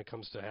window when it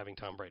comes to having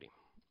Tom Brady.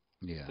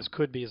 Yeah. This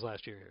could be his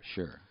last year here.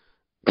 Sure.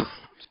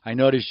 I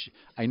noticed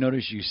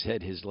you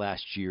said his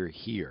last year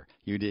here.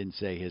 You didn't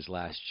say his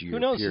last year. Who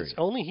knows? Period.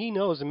 Only he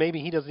knows, and maybe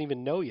he doesn't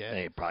even know yet.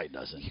 He probably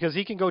doesn't. Because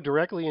he can go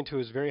directly into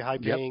his very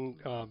high-paying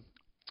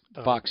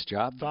Fox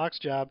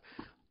job.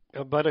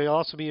 But he'll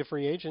also be a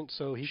free agent,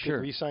 so he Sure.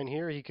 could re-sign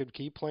here. He could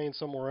keep playing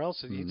somewhere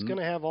else. Mm-hmm. He's going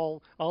to have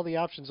all the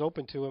options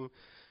open to him,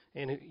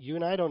 and you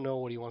and I don't know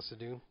what he wants to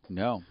do.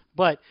 No.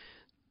 But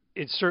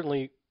it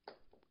certainly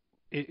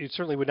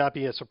would not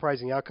be a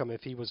surprising outcome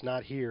if he was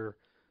not here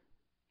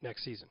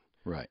next season.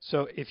 Right.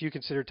 So if you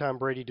consider Tom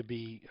Brady to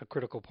be a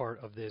critical part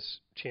of this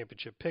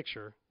championship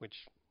picture, which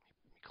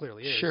he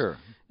clearly is, Sure.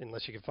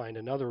 unless you can find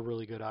another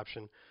really good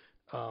option,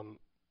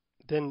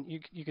 then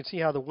you can see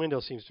how the window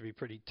seems to be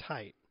pretty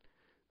tight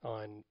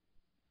on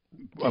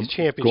these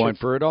championship, going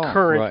for it all.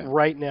 current, Right.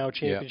 right now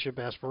championship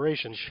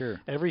aspirations. Sure.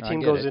 Every I team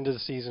get goes it. into the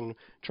season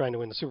trying to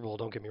win the Super Bowl,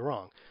 don't get me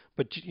wrong.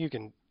 But you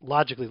can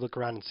logically look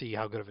around and see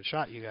how good of a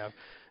shot you have.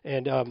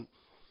 And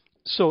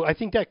so I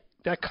think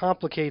that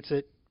complicates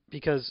it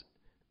because,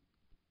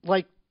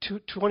 like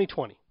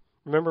 2020,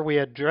 remember we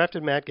had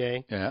drafted Matt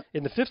Gay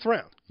in the 5th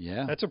round.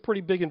 Yeah. That's a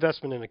pretty big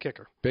investment in a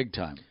kicker. Big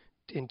time.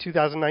 In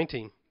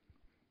 2019,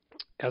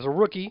 as a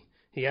rookie,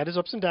 he had his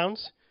ups and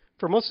downs.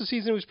 for most of the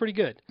season, he was pretty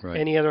good. Right.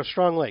 And he had a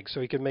strong leg,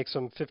 so he could make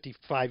some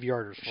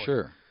 55-yarders for you.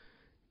 Sure.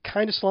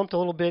 Kind of slumped a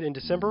little bit in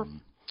December.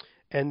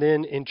 And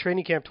then in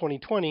training camp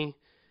 2020,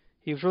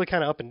 he was really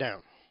kind of up and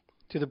down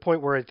to the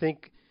point where I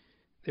think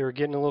they were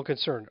getting a little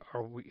concerned.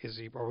 Are we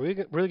really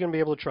going to be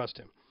able to trust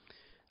him?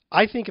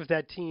 I think if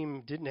that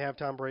team didn't have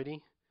Tom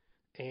Brady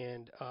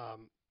and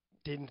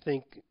didn't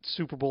think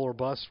Super Bowl or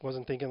bust,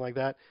 wasn't thinking like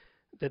that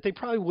they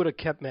probably would have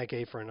kept Matt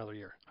Gay for another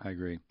year. I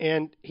agree.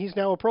 And he's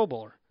now a Pro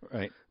Bowler.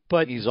 Right.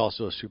 But he's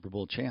also a Super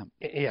Bowl champ.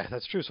 Yeah,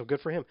 that's true. So good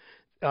for him.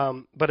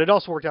 But it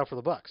also worked out for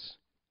the Bucs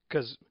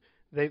because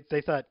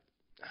they thought,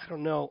 I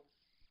don't know,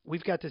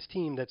 we've got this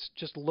team that's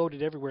just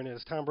loaded everywhere, and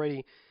it's Tom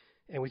Brady,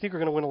 and we think we're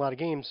going to win a lot of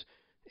games,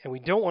 and we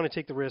don't want to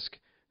take the risk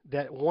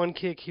that one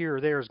kick here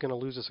or there is going to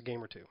lose us a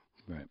game or two.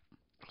 Right.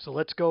 So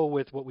let's go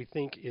with what we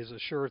think is a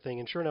sure thing.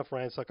 And sure enough,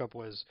 Ryan Suckup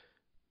was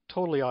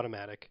totally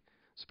automatic,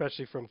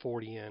 especially from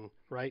 40 in,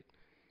 right?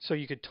 So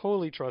you could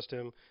totally trust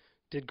him.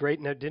 Did great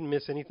and didn't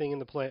miss anything in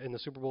the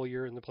Super Bowl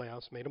year in the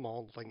playoffs. Made them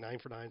all like 9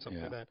 for 9,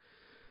 something like that.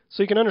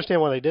 So you can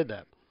understand why they did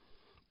that.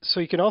 So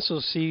you can also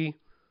see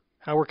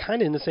how we're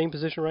kind of in the same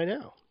position right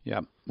now.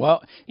 Yeah.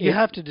 Well, you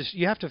have to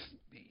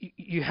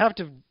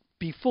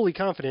be fully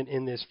confident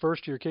in this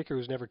first-year kicker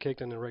who's never kicked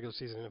in a regular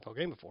season NFL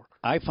game before.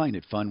 I find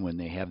it fun when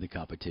they have the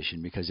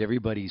competition because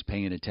everybody's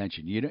paying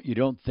attention. You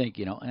don't think,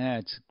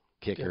 it's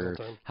kicker.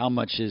 How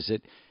much is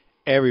it?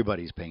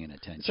 Everybody's paying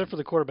attention. Except for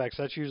the quarterbacks.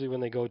 That's usually when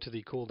they go to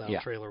the cool-down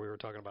trailer we were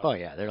talking about. Oh,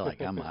 yeah. They're like,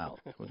 I'm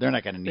out. They're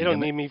not going to need They don't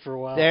need me for a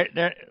while.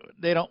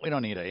 We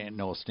don't need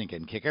no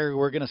stinking kicker.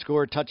 We're going to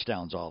score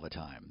touchdowns all the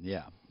time.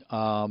 Yeah.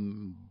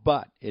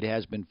 But it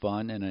has been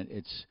fun, and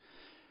it's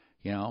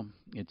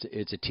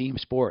a team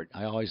sport.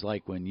 I always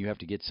like when you have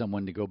to get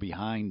someone to go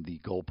behind the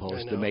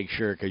goalpost to make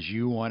sure because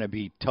you want to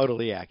be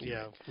totally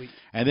accurate. Yeah.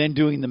 And then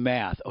doing the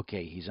math.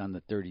 Okay, he's on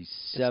the 37.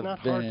 It's not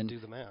hard to do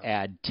the math.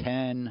 Add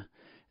 10,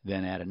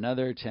 then add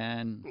another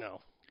 10. No.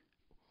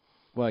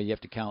 Well, you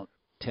have to count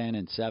 10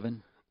 and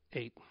 7.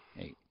 8.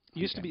 8.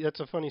 Used to be.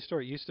 That's a funny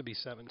story. It used to be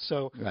 7.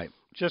 So right.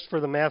 Just for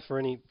the math, for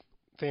any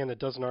fan that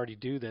doesn't already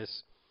do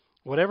this,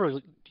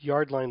 whatever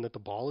yard line that the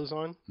ball is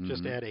on,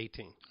 just add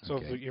 18. So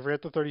if you're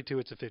at the 32,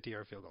 it's a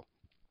 50-yard field goal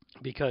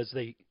because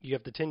you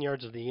have the 10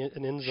 yards of an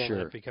end zone that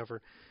have to be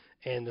covered,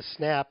 and the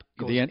snap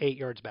goes 8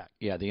 yards back.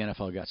 Yeah, the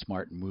NFL got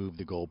smart and moved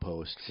the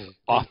goalpost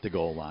off the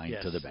goal line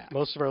to the back.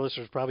 Most of our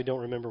listeners probably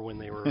don't remember when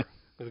they were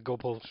the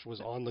goalpost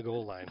was on the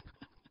goal line.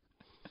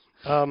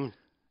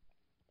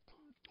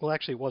 Well,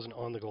 actually, it wasn't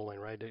on the goal line,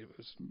 right? It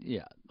was.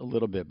 Yeah, a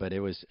little bit, but it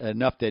was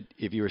enough that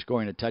if you were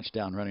scoring a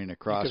touchdown running a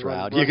cross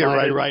route, you could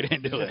run right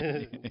into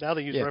it. Now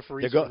they use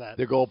referees for that.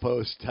 The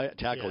goalpost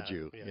tackled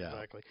you. Yeah,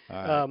 exactly.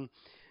 Right.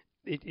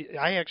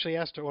 I actually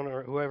asked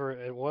whoever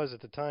it was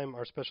at the time,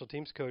 our special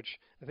teams coach,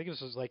 I think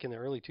this was like in the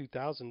early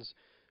 2000s,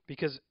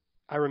 because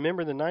I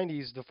remember in the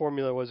 90s the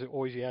formula was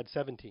always you had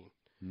 17.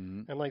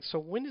 I'm like, so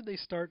when did they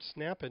start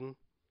snapping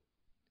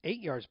 8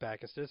 yards back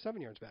instead of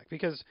 7 yards back?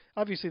 Because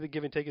obviously the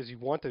give and take is you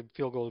want the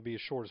field goal to be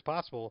as short as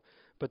possible,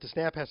 but the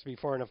snap has to be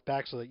far enough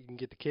back so that you can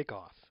get the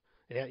kickoff.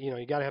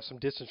 You got to have some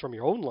distance from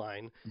your own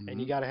line,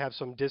 and you got to have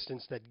some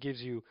distance that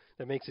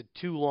makes it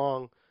too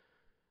long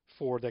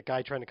for that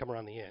guy trying to come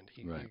around the end.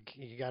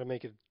 You got to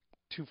make it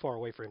too far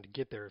away for him to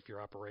get there if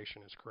your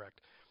operation is correct.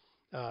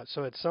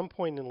 So at some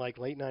point in like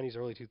late 90s,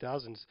 early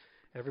 2000s,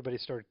 everybody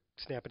started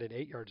snapping it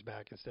 8 yards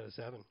back instead of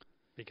 7.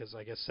 Because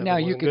I guess 7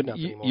 wasn't good enough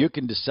anymore. You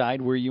can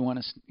decide where you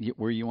want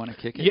to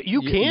kick it.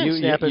 You can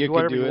snap it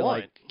whatever you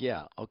want.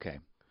 Okay.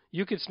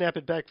 You could snap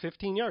it back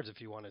 15 yards if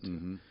you wanted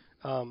to.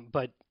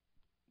 But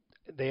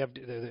they have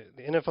the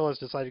NFL has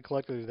decided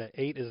collectively that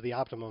 8 is the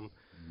optimum.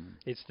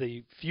 It's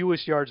the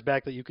fewest yards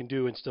back that you can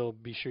do and still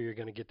be sure you're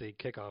going to get the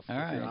kickoff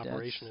if your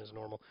operation is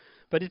normal.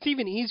 But it's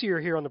even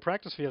easier here on the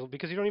practice field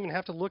because you don't even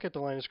have to look at the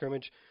line of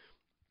scrimmage.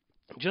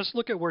 Just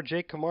look at where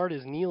Jake Camard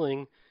is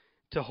kneeling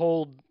to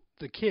hold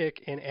the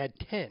kick and add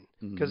 10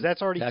 because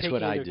that's already taking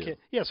what I into do.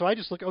 Yeah, so I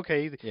just look,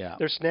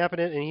 they're snapping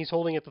it and he's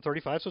holding it to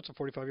 35, so it's a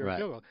 45-yard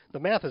field goal.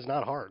 The math is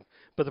not hard,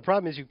 but the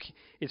problem is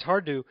it's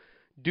hard to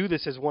do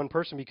this as one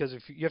person because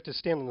if you have to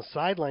stand on the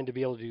sideline to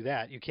be able to do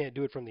that, you can't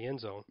do it from the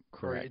end zone.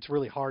 Correct. It's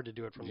really hard to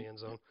do it from the end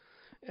zone.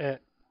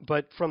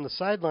 But from the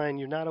sideline,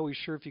 you're not always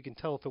sure if you can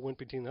tell if it went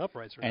between the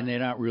uprights or not. And they're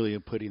not really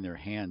putting their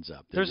hands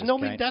up. There's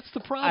nobody. That's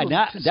the problem.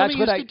 That's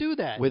what to do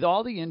that. With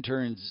all the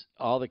interns,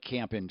 all the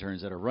camp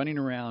interns that are running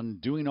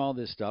around doing all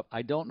this stuff,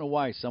 I don't know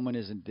why someone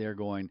isn't there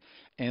going,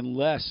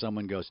 unless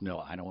someone goes, no,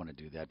 I don't want to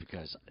do that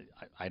because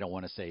I don't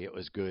want to say it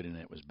was good and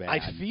it was bad. I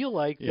feel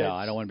like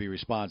I don't want to be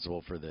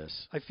responsible for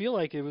this. I feel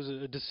like it was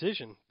a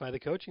decision by the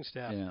coaching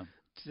staff. Yeah.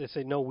 They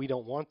say, no, we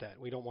don't want that.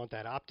 We don't want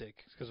that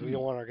optic because we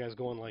don't want our guys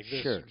going like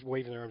this,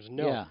 waving their arms.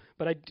 No. Yeah.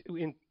 But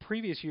in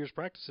previous years'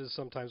 practices,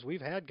 sometimes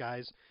we've had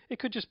guys, it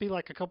could just be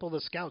like a couple of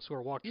the scouts who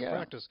are walking to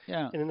practice.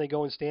 Yeah. And then they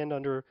go and stand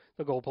under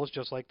the goalpost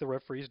just like the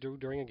referees do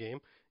during a game,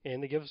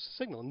 and they give us a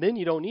signal. And then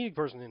you don't need a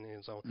person in the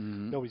end zone.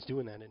 Nobody's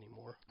doing that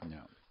anymore.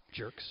 No.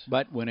 Jerks.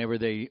 But whenever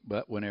the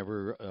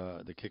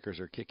kickers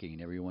are kicking,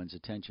 everyone's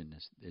attention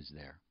is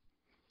there.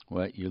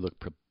 Well, you look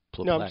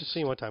perplexed. No, I'm just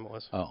seeing what time it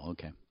was. Oh,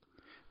 okay.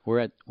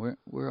 We're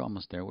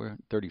almost there. We're at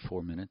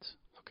 34 minutes.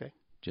 Okay.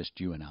 Just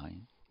you and I.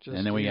 Just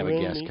and then we have a you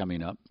and guest me.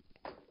 coming up.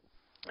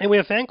 And we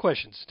have fan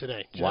questions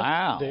today. Jeff.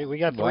 Wow. We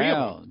got 3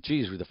 of them.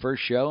 Geez, we're the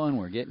first show and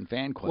we're getting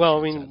fan questions. Well,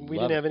 I mean, we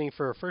didn't have any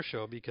for our first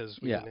show because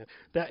we Yeah. didn't have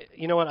that.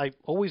 You know what? I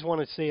always want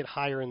to say it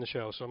higher in the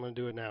show, so I'm going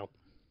to do it now.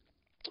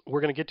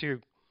 We're going to get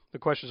to the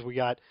questions we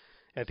got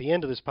at the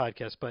end of this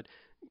podcast, but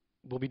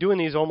we'll be doing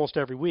these almost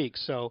every week,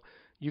 so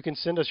you can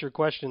send us your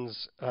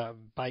questions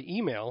by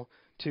email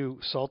to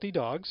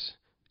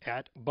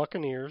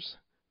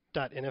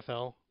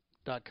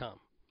saltydogs@buccaneers.nfl.com.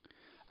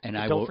 And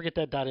Don't forget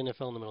that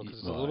 .nfl in the middle because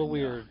it's a little no.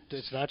 weird.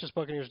 It's not just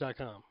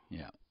Buccaneers.com.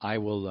 Yeah, I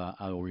will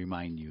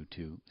remind you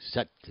to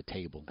set the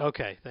table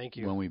Okay, thank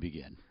you. when we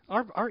begin.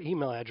 Our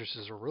email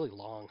addresses are really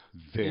long.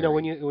 Very. You know,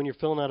 when you're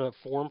filling out a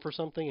form for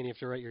something and you have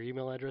to write your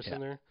email address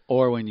in there.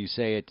 Or when you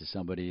say it to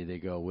somebody, they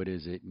go, "What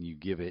is it?" and you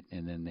give it,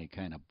 and then they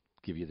kind of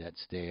give you that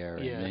stare,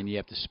 Yeah. and then you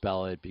have to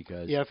spell it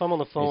because Yeah, if I'm on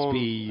the phone,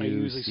 it's I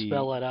usually B-U-C.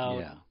 spell it out.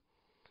 Yeah,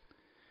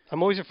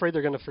 I'm always afraid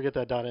they're going to forget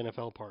that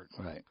 .nfl part.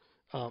 right.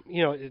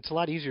 You know, it's a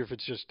lot easier if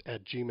it's just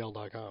at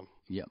gmail.com.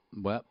 Yeah,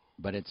 well,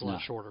 but it's It's a lot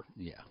not. shorter.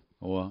 Yeah,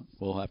 well,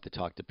 we'll have to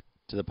talk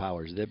to the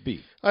powers that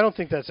be. I don't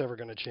think that's ever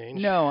going to change.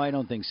 No, I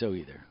don't think so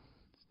either.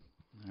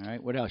 All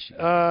right, what else? You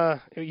got?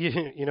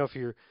 You know, if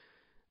you're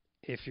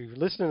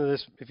listening to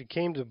this, if you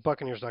came to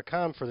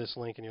Buccaneers.com for this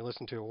link and you're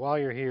listening to it while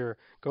you're here,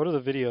 go to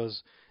the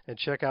videos and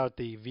check out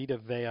the Vita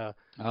Vea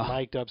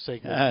mic'd up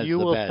segment. That's You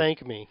the will best.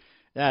 thank me.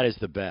 That is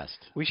the best.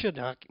 We should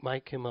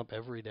mic him up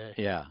every day.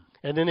 Yeah.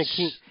 And then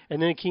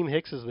Akeem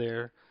Hicks is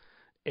there,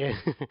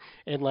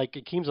 and like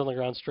Akeem's on the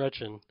ground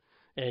stretching,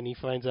 and he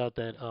finds out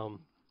that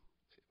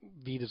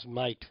Vita's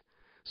mic'd,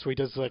 so he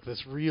does like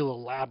this real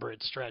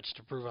elaborate stretch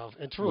to prove out.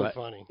 It's really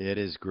funny. It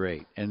is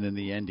great, and then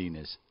the ending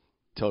is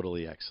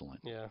totally excellent.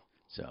 Yeah.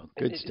 So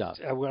good stuff.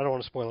 I don't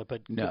want to spoil it,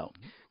 but No,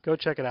 go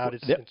check it out.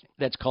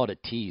 that's called a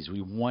tease.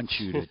 We want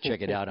you to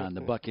check it out on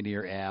the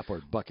Buccaneer app or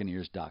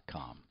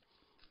Buccaneers.com.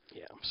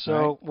 Yeah. So,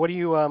 All right. what are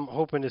you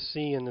hoping to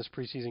see in this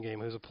preseason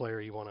game? Who's a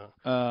player you want to?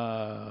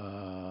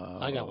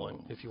 I got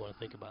one. If you want to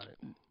think about it.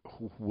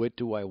 What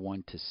do I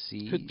want to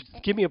see?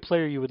 Give me a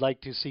player you would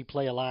like to see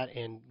play a lot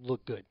and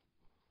look good.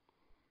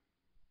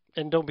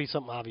 And don't be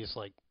something obvious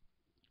like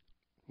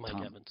Mike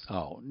Evans.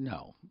 Oh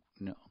no.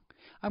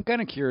 I'm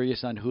kind of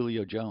curious on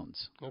Julio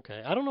Jones.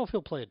 Okay. I don't know if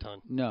he'll play a ton.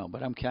 No,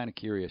 but I'm kind of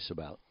curious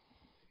about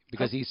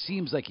because he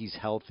seems like he's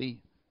healthy,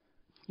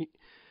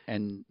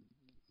 and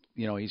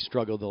he's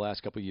struggled the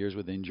last couple of years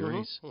with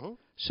injuries. Mm-hmm.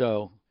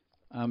 So,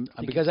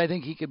 because I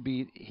think he could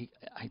be,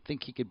 I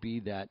think he could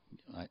be that.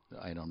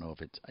 I don't know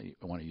if I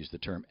want to use the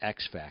term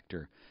X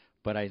factor,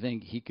 but I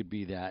think he could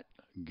be that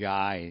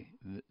guy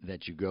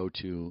that you go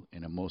to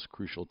in a most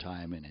crucial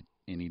time,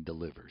 and he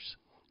delivers.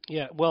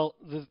 Yeah. Well,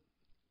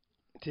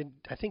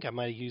 I think I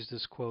might have used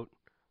this quote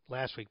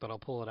last week, but I'll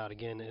pull it out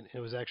again. And it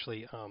was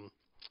actually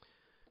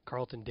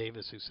Carlton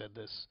Davis who said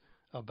this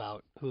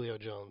about Julio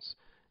Jones.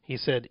 He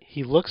said,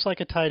 he looks like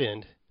a tight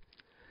end,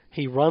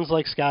 he runs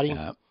like Scotty,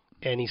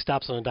 and he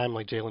stops on a dime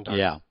like Jalen Darden.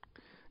 Yeah.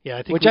 Yeah,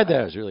 I think Which I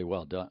thought was really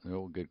well done.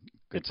 Good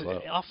it's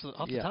quote. off the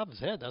top of his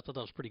head. I thought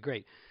that was pretty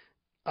great.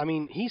 I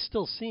mean, he's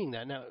still seeing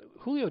that. Now,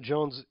 Julio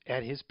Jones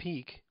at his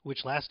peak,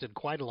 which lasted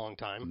quite a long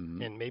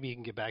time, and maybe he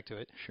can get back to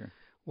it, Sure.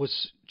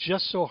 was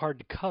just so hard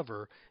to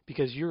cover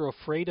because you're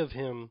afraid of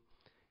him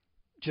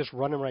just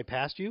running right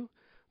past you.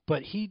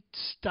 But he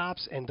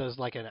stops and does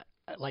like an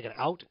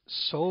out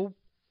so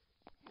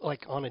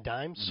like on a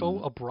dime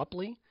so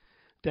abruptly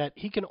that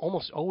he can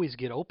almost always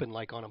get open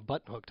like on a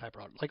button hook type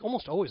route. Like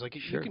almost always. Like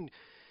Sure.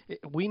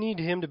 we need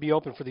him to be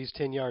open for these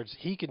 10 yards.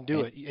 He can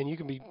do it, and you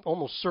can be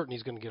almost certain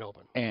he's going to get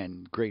open.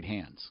 And great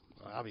hands.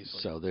 Obviously.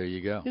 So there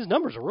you go. His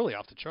numbers are really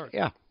off the chart.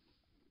 Yeah.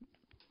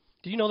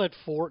 Do you know that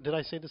did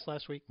I say this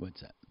last week?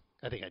 What's that?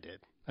 I think I did.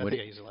 I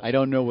think I used it last I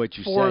don't know what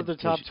you said. 4 of the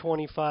top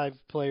 25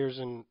 players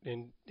in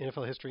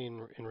NFL history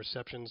in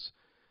receptions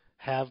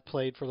have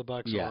played for the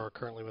Bucs Yeah. or are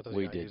currently with us.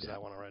 We I did used that.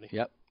 that one already.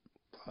 Yep.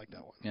 I like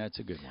that one. Yeah, it's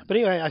a good one. But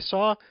anyway, I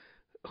saw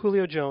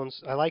Julio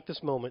Jones. I like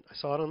this moment. I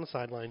saw it on the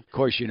sideline. Of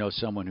course,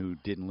 someone who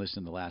didn't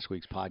listen to last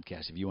week's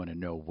podcast. If you want to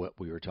know what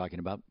we were talking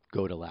about,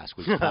 go to last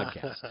week's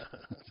podcast.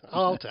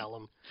 I'll tell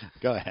him.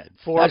 Go ahead.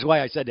 4 That's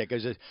why I said that,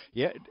 because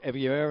have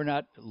you ever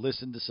not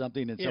listened to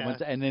something and Yeah.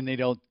 and then they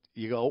don't,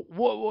 you go,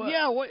 what?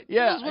 Yeah,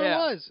 Yeah, that's what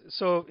yeah. it was.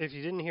 So if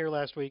you didn't hear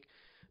last week,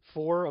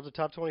 4 of the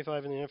top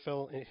 25 in the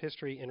NFL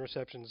history in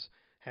receptions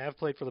have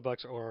played for the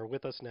Bucs or are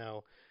with us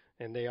now,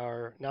 and they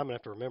are, now I'm going to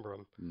have to remember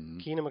them,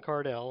 Keenan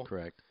McCardell,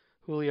 Correct.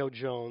 Julio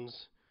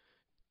Jones,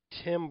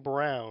 Tim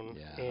Brown,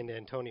 Yeah. and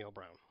Antonio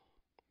Brown.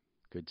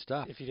 Good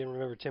stuff. If you didn't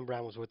remember, Tim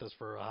Brown was with us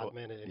for a hot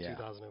minute in yeah.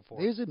 2004.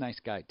 He was a nice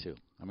guy, too.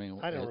 I mean,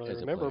 I don't really as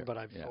a remember, player. but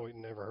I've Yeah. always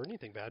never heard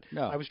anything bad.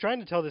 No. I was trying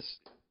to tell this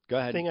Go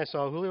ahead. thing I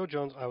saw, Julio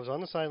Jones. I was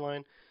on the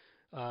sideline.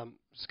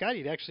 Scotty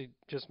had actually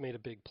just made a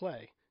big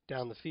play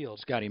down the field.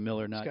 Scotty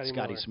Miller, not Scotty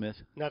Scotty Miller. Smith.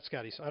 Not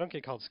Scotty. I don't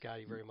get called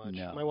Scotty very much.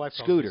 No. My wife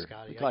calls Scooter. me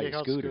Scotty. We call I you get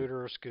called Scooter.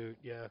 Scooter or Scoot.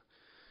 Yeah.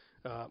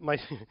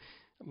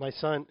 My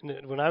son,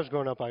 when I was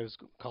growing up, I was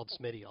called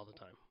Smitty all the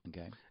time.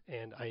 Okay.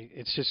 And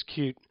it's just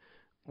cute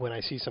when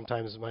I see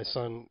sometimes my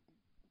son.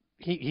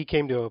 He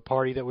came to a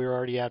party that we were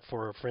already at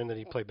for a friend that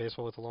he played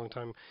baseball with a long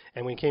time,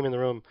 and when he came in the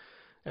room,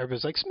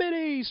 everybody's like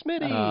Smitty,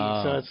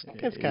 Smitty. So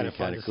it's kind of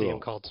fun to see him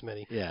called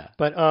Smitty. Yeah.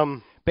 But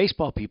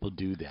baseball people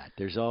do that.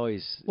 There's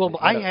always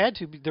I had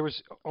to. There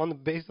was on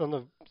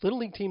the little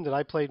league team that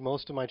I played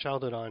most of my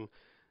childhood on.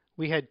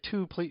 We had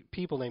two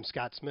people named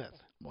Scott Smith.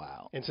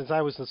 Wow. And since I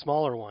was the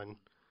smaller one,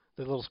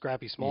 the little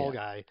scrappy small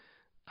guy,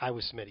 I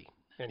was Smitty.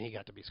 And he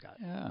got to be Scott.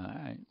 Yeah, all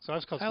right. So I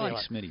was called Smitty. I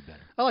like Smitty better.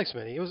 I like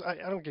Smitty.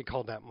 I don't get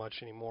called that much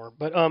anymore.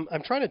 But I'm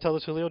trying to tell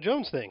this Julio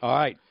Jones thing. All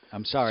right.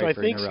 I'm sorry. So I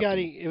for think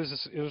interrupting.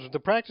 Scotty. It was the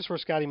practice where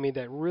Scotty made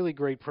that really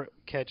great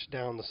catch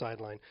down the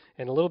sideline,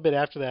 and a little bit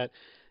after that,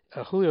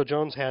 Julio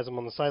Jones has him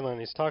on the sideline.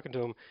 And he's talking to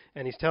him,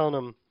 and he's telling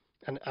him,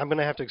 and I'm going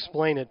to have to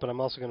explain it, but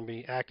I'm also going to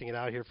be acting it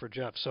out here for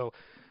Jeff. So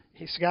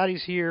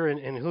Scotty's here, and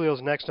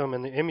Julio's next to him,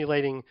 and they're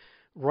emulating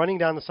running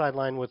down the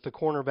sideline with the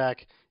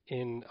cornerback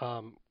in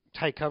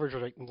tight coverage,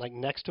 like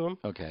next to him.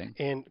 Okay.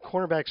 And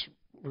cornerbacks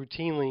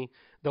routinely,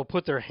 they'll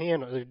put their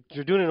hand,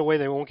 they're doing it in a way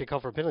they won't get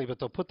called for a penalty, but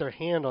they'll put their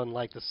hand on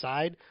like the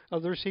side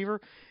of the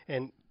receiver,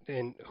 and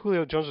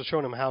Julio Jones is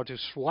showing him how to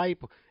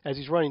swipe as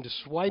he's running, to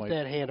swipe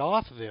that hand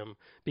off of him,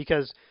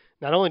 because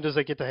not only does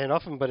it get the hand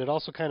off him, but it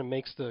also kind of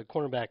makes the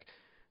cornerback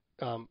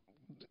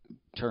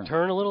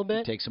turn a little bit.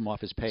 It takes him off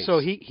his pace. So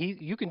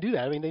you can do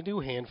that. I mean, they do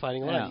hand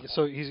fighting a lot. Yeah.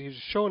 So he's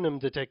showing him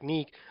the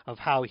technique of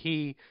how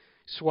he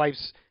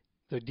swipes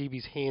the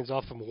DB's hands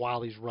off him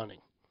while he's running.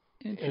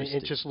 And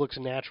it just looks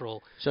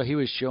natural. So he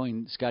was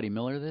showing Scotty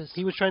Miller this?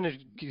 He was trying to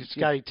give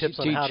Scotty tips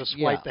on how to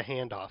swipe the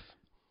hand off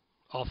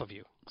of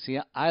you. See,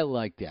 I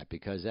like that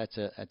because that's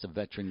a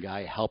veteran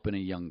guy helping a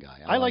young guy.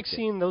 I like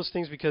seeing those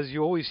things because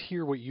you always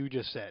hear what you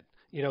just said.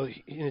 You know,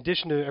 in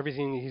addition to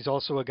everything, he's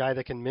also a guy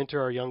that can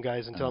mentor our young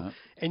guys and tell them.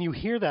 And you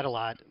hear that a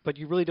lot, but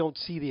you really don't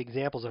see the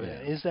examples of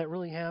it. Is that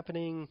really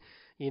happening?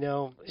 You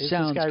know, is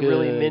Sounds this guy good.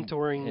 really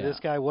mentoring this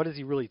guy? What is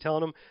he really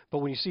telling him? But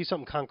when you see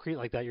something concrete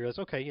like that, you're like,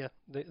 okay, yeah,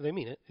 they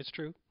mean it. It's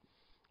true.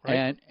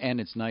 Right?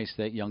 And it's nice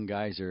that young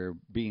guys are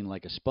being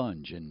like a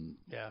sponge and,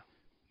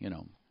 you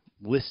know,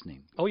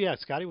 listening. Oh, yeah,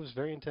 Scotty was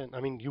very intent.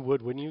 I mean, you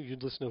would, wouldn't you?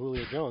 You'd listen to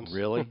Julio Jones.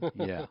 Really?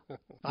 Yeah.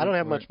 I don't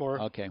have much more.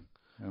 Okay.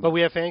 But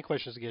we have fan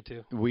questions to get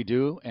to. We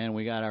do, and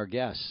we got our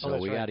guests, so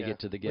we got to get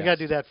to the guests. We got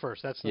to do that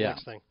first. That's the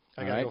next thing.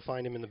 I got to go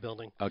find him in the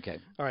building. Okay.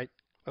 All right.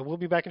 We'll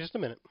be back in just a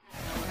minute.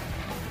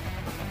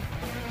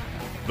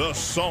 The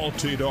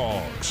Salty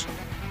Dogs.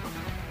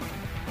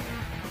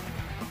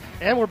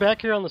 And we're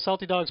back here on the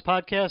Salty Dogs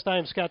podcast. I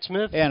am Scott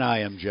Smith. And I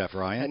am Jeff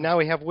Ryan. And now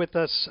we have with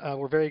us,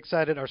 we're very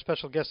excited, our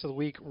special guest of the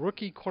week,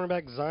 rookie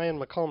cornerback Zion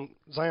McCollum.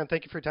 Zion,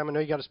 thank you for your time. I know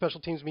you got a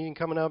special teams meeting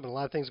coming up and a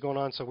lot of things going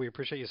on, so we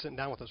appreciate you sitting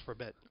down with us for a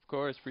bit. Of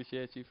course.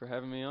 Appreciate you for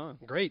having me on.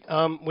 Great.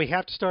 We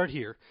have to start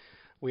here.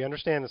 We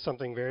understand that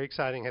something very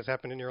exciting has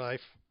happened in your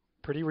life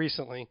pretty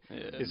recently.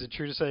 Yeah. Is it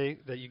true to say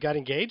that you got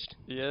engaged?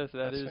 Yes,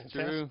 That's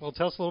true. Well,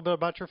 tell us a little bit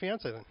about your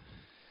fiance then.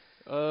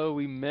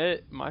 We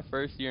met my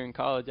first year in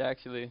college,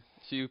 actually.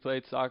 She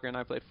played soccer and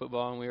I played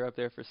football, and we were up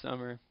there for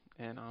summer.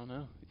 And I don't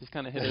know, we just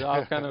kind of hit it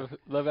off, kind of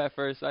love at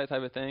first sight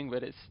type of thing,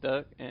 but it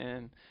stuck.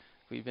 And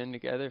we've been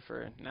together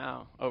for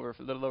now a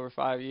little over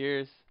 5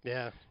 years.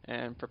 Yeah.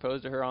 And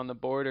proposed to her on the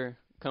border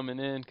coming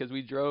in because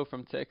we drove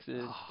from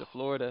Texas to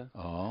Florida.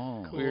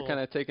 Oh. Cool. We were kind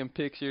of taking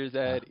pictures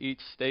at each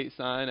state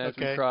sign as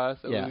we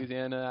crossed,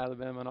 Louisiana,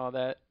 Alabama, and all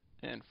that.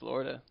 And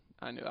Florida,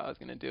 I knew I was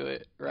going to do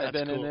it right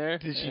then and there.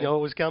 Did she know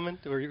it was coming?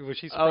 Or was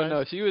she surprised? Oh,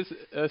 no. She was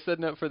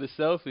setting up for the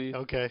selfie.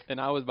 Okay.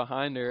 And I was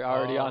behind her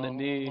already on a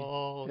knee.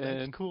 Oh,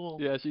 that's cool.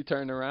 Yeah, she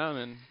turned around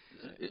and...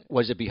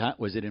 Was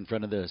it in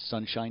front of the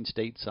Sunshine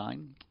State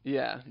sign?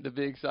 Yeah, the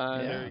big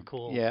sign. Very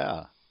cool.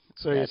 Yeah.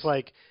 So it's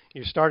like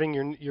you're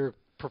starting your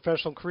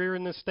professional career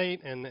in this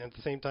state, and at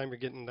the same time you're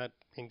getting that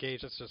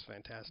engaged. That's just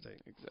fantastic.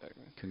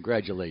 Exactly.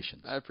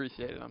 Congratulations. I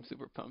appreciate it. I'm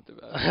super pumped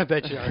about it. I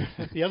bet you are.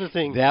 The other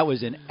thing... That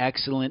was an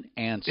excellent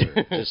answer,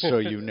 just so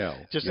you know.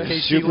 Just You're in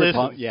case she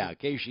listens. Yeah, in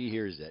case she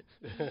hears it.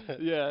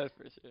 Yeah,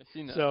 for sure.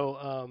 She knows.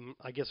 So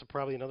I guess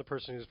probably another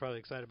person who's probably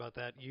excited about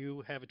that,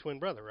 you have a twin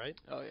brother, right?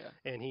 Oh,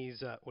 yeah. And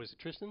he's, what is it,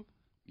 Tristan?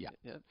 Yeah.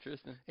 Yeah,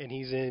 Tristan. And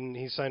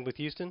he's signed with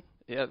Houston?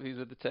 Yeah, he's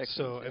with the Texans.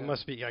 So yeah. It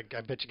must be,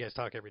 I bet you guys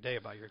talk every day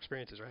about your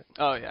experiences, right?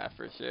 Oh, yeah,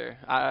 for sure.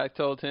 I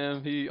told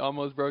him, he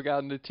almost broke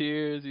out into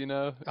tears, you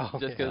know,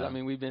 just because, yeah. I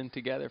mean, we've been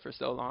together for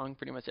so long,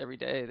 pretty much every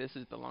day. This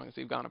is the longest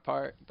we've gone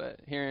apart. But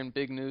hearing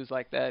big news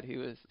like that, he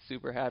was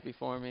super happy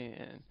for me,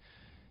 and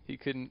he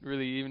couldn't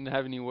really even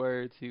have any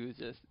words. He was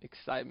just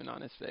excitement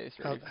on his face.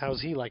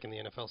 How's he liking the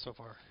NFL so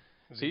far?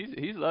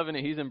 He's loving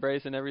it. He's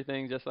embracing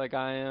everything just like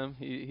I am.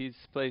 He's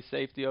plays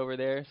safety over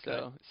there,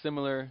 so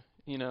similar,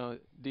 you know,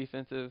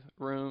 defensive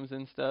rooms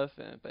and stuff.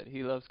 But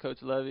he loves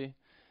Coach Lovey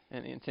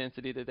and the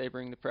intensity that they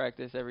bring to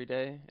practice every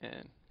day.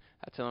 And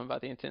I tell him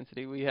about the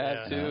intensity we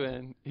have too.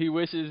 And he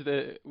wishes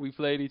that we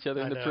played each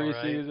other in the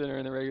preseason or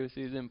in the regular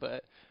season.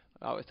 But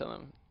I always tell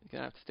him you're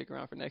gonna have to stick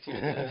around for next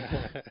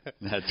year.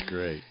 That's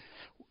great.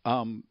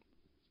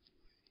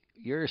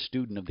 You're a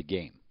student of the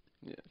game.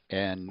 Yes.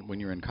 And when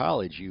you're in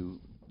college, you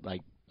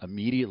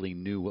immediately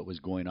knew what was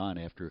going on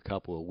after a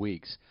couple of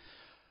weeks.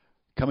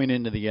 Coming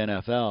into the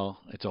NFL,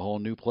 it's a whole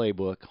new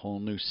playbook, whole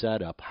new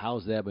setup.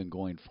 How's that been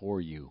going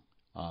for you,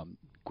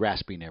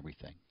 grasping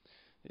everything?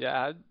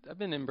 Yeah, I've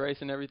been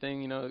embracing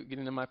everything, getting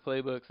into my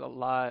playbooks a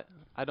lot.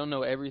 I don't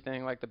know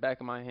everything like the back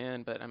of my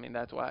hand, but,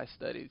 that's why I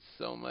studied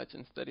so much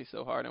and studied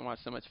so hard and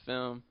watched so much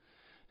film.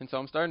 And so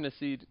I'm starting to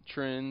see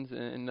trends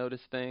and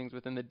notice things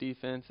within the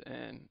defense.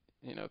 And,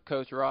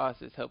 Coach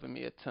Ross is helping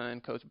me a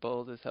ton. Coach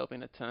Bowles is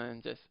helping a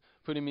ton, just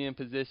putting me in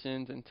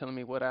positions and telling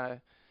me what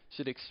I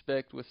should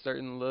expect with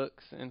certain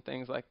looks and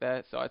things like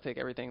that. So I take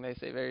everything they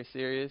say very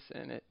serious,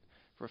 and it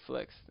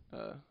reflects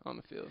on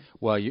the field.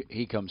 Well,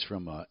 he comes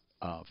from a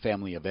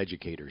family of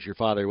educators. Your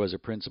father was a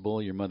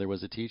principal. Your mother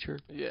was a teacher?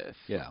 Yes.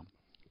 Yeah.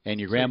 And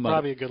your So grandmother. you're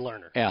probably a good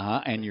learner.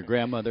 And your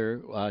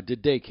grandmother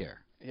did daycare.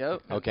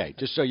 Yep. Okay,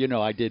 just so you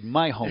know, I did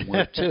my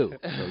homework too.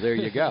 So there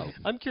you go.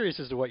 I'm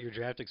curious as to what your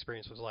draft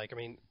experience was like.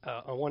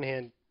 On one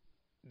hand,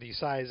 the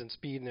size and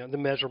speed and the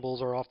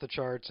measurables are off the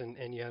charts,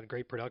 and you had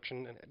great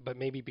production, but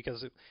maybe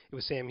because it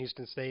was Sam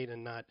Houston State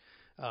and not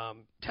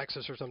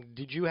Texas or something.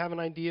 Did you have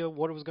an idea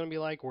what it was going to be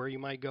like, where you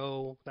might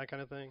go, that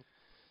kind of thing?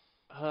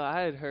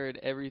 I had heard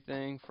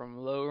everything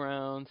from low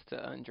rounds to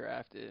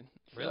undrafted.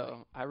 Really?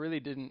 So I really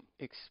didn't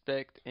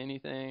expect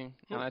anything,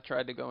 and I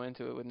tried to go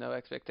into it with no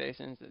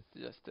expectations. It's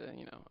just,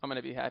 I'm going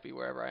to be happy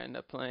wherever I end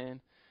up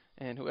playing,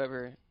 and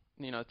whoever,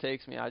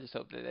 takes me, I just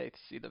hope that they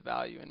see the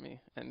value in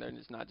me, and they're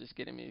just not just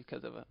getting me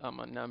because I'm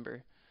a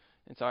number.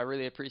 And so I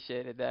really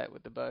appreciated that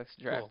with the Bucs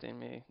drafting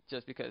me,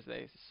 just because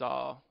they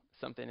saw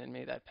something in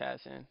me, that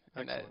passion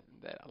and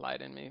that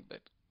light in me. But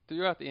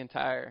throughout the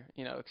entire,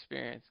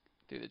 experience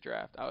through the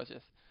draft, I was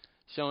just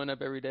showing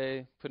up every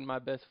day, putting my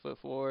best foot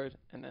forward,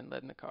 and then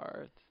letting the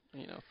cards,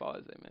 fall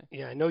as they may.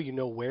 Yeah, I know you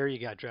know where you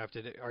got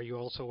drafted. Are you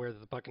also aware that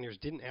the Buccaneers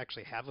didn't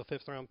actually have a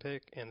fifth-round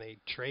pick, and they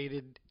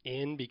traded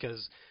in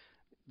because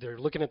they're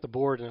looking at the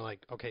board and they're like,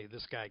 okay,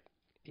 this guy,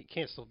 he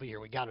can't still be here.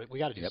 We got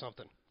to do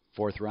something.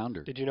 Fourth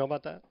rounder. Did you know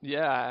about that?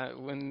 Yeah,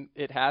 when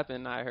it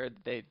happened, I heard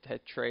they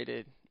had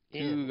traded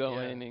to go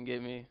in and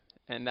get me,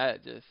 and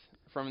that just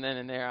from then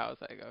and there, I was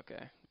like,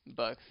 okay,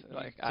 Bucs,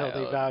 like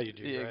they valued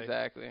you, right?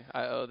 Exactly.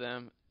 I owe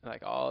them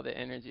all the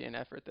energy and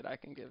effort that I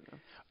can give them.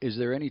 Is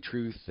there any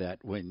truth that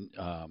when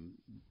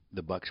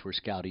the Bucs were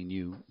scouting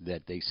you,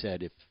 that they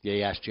said if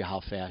they asked you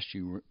how fast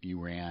you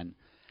ran,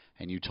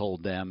 and you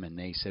told them, and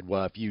they said,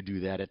 well, if you do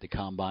that at the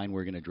Combine,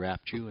 we're going to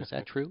draft you? Is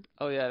that true?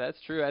 Oh, yeah, that's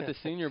true. At the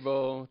Senior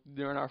Bowl,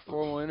 during our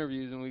formal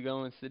interviews, when we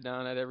go and sit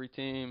down at every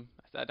team,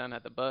 I sat down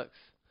at the Bucs.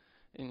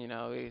 And,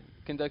 we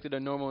conducted a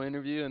normal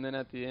interview, and then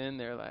at the end,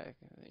 they're like,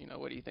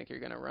 what do you think you're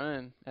going to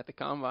run at the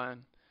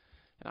Combine?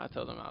 And I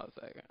told them, I was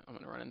like, I'm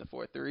going to run in the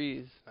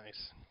 4.3s.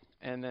 Nice.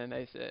 And then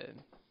they said,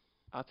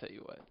 I'll tell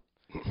you what.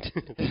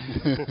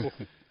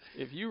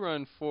 If you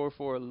run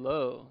 4.4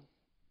 low,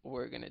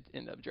 we're going to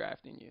end up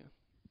drafting you.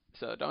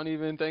 So don't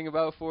even think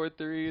about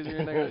 4.3s or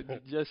anything.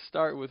 Just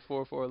start with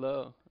 4.4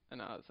 low. And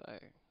I was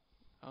like,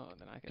 oh,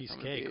 then I guess piece I'm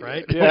of gonna cake, be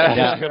right?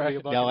 Yeah.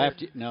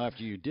 Now,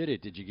 after you did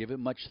it, did you give it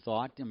much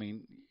thought?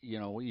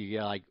 You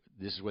get like,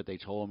 this is what they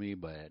told me,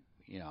 but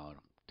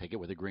take it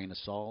with a grain of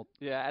salt.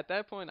 Yeah, at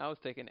that point, I was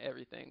taking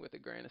everything with a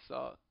grain of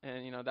salt,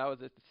 and that was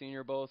at the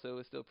Senior Bowl, so it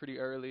was still pretty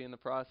early in the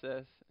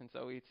process, and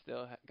so we'd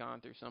still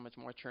gone through so much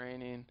more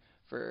training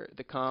for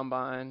the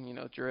Combine,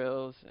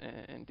 drills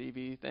and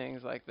DB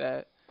things like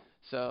that.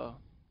 So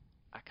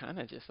I kind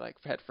of just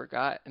had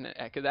forgot, and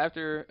because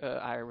after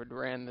I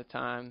ran the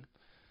time,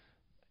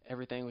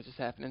 everything was just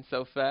happening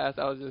so fast.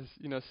 I was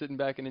just sitting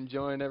back and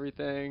enjoying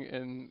everything,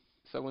 and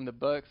so when the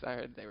Bucs, I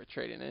heard they were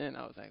trading in,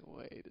 I was like,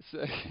 wait a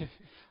second.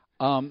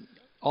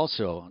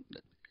 Also,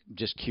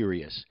 just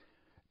curious,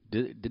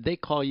 did they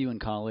call you in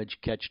college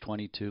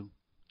Catch-22?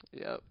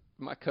 Yep,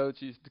 my coach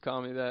used to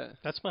call me that.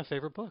 That's my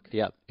favorite book.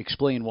 Yeah,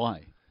 explain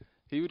why.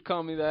 He would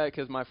call me that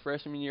because my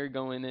freshman year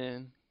going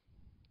in,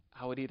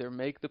 I would either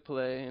make the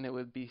play and it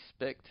would be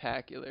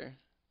spectacular,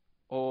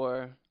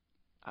 or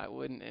I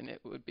wouldn't and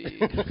it would be,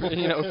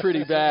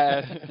 pretty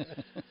bad.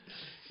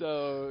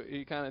 So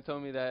he kind of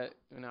told me that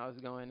when I was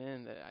going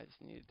in that I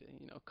just needed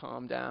to,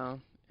 calm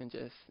down and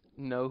just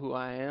know who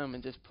I am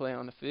and just play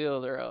on the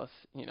field, or else,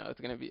 I'm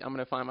going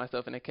to find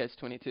myself in a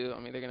catch-22.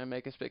 I'm either going to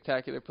make a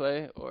spectacular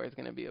play or it's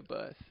going to be a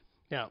bust.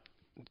 Now,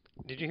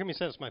 did you hear me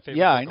say it's my favorite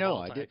book? I know.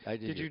 I did.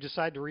 Did you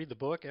decide to read the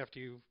book after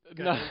you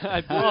got No, it?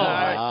 I did.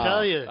 I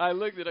tell you. I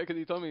looked at it because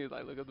he told me,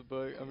 look at the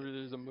book. I'm sure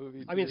there's a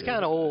movie. It's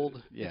kind of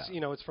old. Yeah.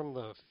 It's from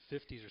the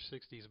 50s or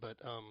 60s, but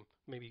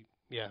maybe,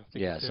 I think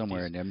Yeah, the 50s.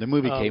 somewhere in there. The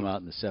movie came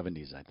out in the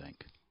 70s, I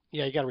think.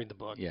 Yeah, you got to read the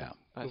book. Yeah.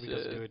 The movie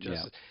doesn't do it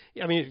justice.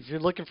 Yeah. If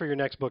you're looking for your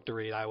next book to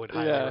read, I would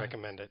highly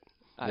recommend it.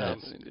 I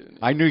definitely do.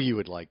 I knew you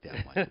would like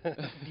that one.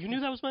 You knew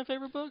that was my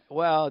favorite book?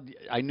 Well,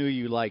 I knew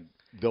you liked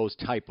those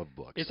type of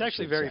books. It's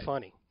actually very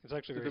funny. It's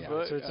actually very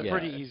funny. So it's a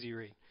pretty easy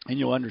read. And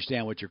you'll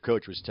understand what your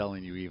coach was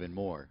telling you even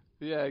more.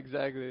 Yeah,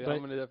 exactly. I'm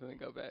going to definitely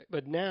go back.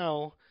 But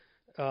now,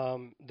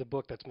 the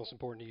book that's most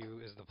important to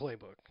you is the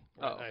playbook.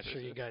 Right? Oh, I'm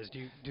sure you guys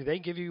do. Do they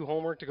give you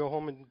homework to go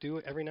home and do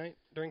it every night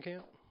during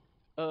camp?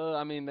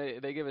 I mean,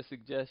 they give us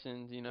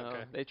suggestions, you know.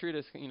 Okay. They treat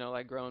us, you know,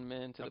 like grown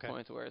men to Okay. the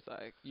point to where it's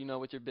like, you know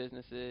what your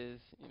business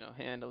is, you know,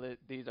 handle it.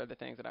 These are the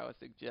things that I would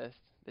suggest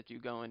that you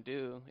go and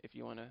do if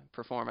you want to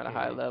perform at a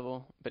high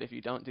level. But if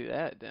you don't do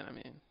that, then, I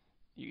mean,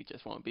 you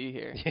just won't be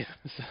here. Yeah.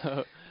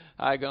 So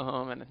I go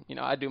home and, you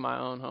know, I do my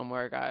own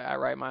homework. I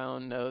write my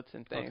own notes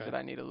and things Okay. that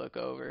I need to look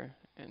over.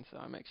 And so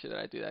I make sure that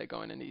I do that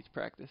going into each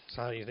practice.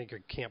 So how do you think your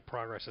camp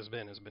progress has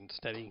been? Has it been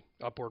steady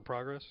upward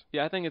progress?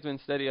 Yeah, I think it's been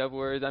steady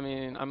upwards. I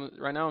mean,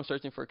 right now I'm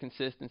searching for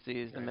consistency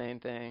is the Right. main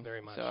thing.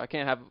 Very much. So I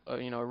can't have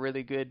a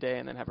really good day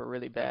and then have a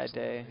really bad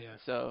day. Absolutely, yeah.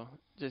 So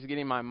just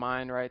getting my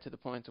mind right to the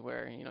point to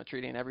where, you know,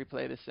 treating every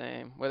play the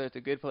same, whether it's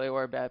a good play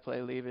or a bad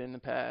play, leave it in the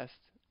past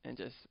and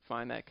just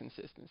find that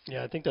consistency.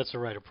 Yeah, I think that's the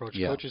right approach.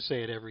 Yeah. Coaches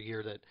say it every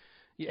year that,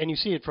 and you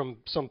see it from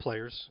some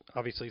players.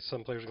 Obviously,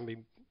 some players are going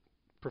to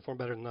perform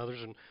better than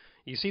others, and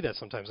you see that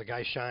sometimes. A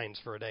guy shines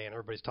for a day, and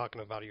everybody's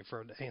talking about you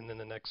for a day, and then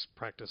the next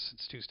practice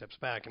it's 2 steps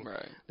back, and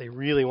Right. they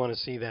really want to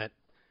see that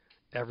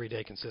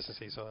everyday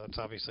consistency. So that's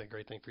obviously a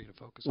great thing for you to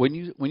focus on.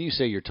 When you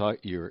say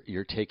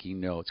you're taking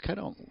notes, kind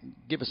of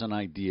give us an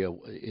idea.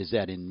 Is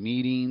that in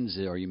meetings?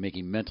 Are you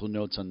making mental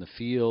notes on the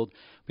field?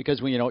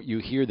 Because when you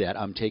hear that,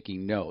 I'm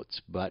taking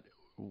notes, but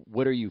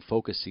what are you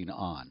focusing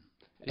on,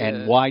 and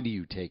Yeah. why do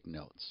you take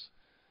notes?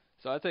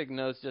 So I take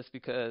notes just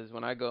because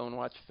when I go and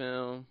watch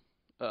film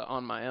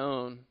on my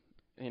own,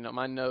 you know,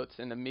 my notes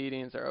in the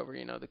meetings are over,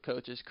 you know, the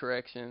coach's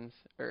corrections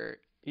or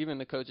even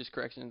the coach's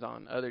corrections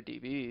on other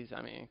DBs.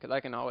 I mean, because I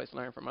can always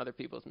learn from other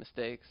people's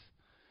mistakes.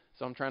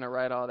 So I'm trying to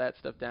write all that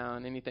stuff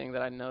down, anything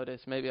that I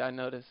notice. Maybe I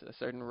notice a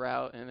certain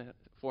route in a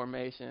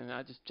formation, and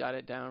I just jot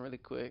it down really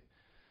quick.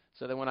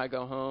 So then when I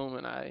go home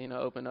and I, you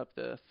know, open up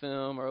the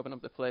film or open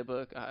up the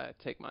playbook, I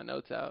take my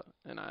notes out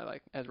and I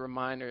like as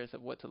reminders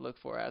of what to look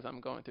for as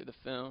I'm going through the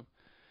film.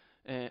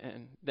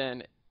 And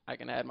then I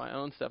can add my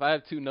own stuff. I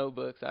have 2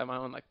 notebooks. I have my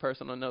own like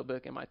personal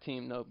notebook and my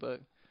team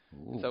notebook.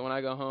 So when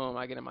I go home,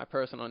 I get in my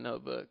personal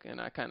notebook and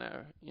I kind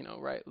of, you know,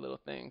 write little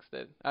things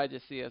that I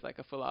just see as like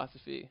a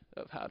philosophy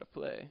of how to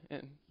play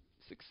and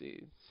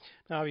succeed.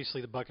 Now,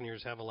 obviously, the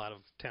Buccaneers have a lot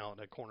of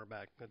talent at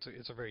cornerback.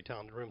 It's a very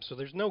talented room. So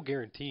there's no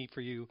guarantee for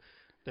you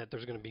that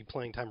there's going to be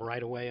playing time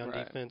right away on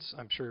Right. defense.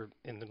 I'm sure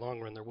in the long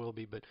run there will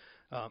be, but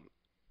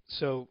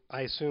so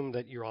I assume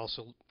that you're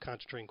also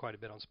concentrating quite a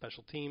bit on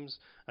special teams.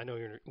 I know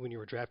when you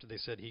were drafted, they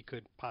said he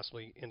could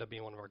possibly end up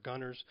being one of our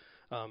gunners.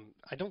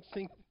 I don't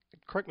think,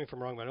 correct me if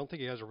I'm wrong, but I don't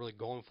think you guys are really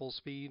going full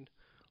speed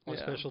on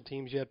Yeah. special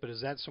teams yet. But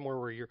is that somewhere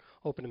where you're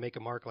hoping to make a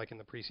mark like in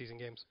the preseason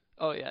games?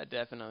 Oh, yeah,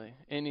 definitely.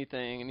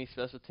 Anything, any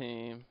special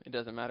team, it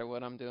doesn't matter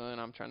what I'm doing.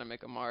 I'm trying to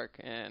make a mark,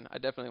 and I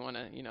definitely want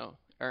to, you know,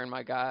 earn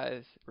my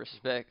guys'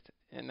 respect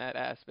in that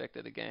aspect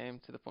of the game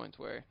to the point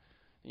where,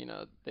 you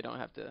know, they don't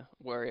have to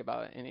worry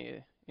about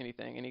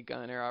anything, any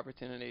gunner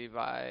opportunity,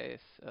 vice,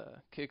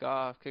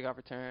 kickoff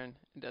return.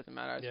 It doesn't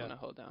matter. I just Yeah. want to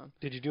hold down.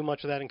 Did you do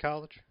much of that in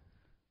college?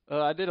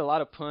 I did a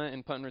lot of punt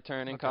and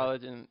return in Okay.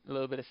 college and a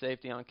little bit of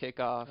safety on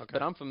kickoff. Okay.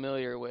 But I'm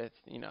familiar with,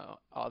 you know,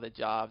 all the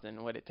jobs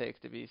and what it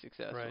takes to be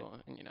successful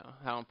Right. and, you know,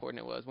 how important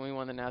it was. When we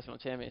won the national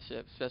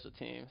championship, special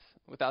teams,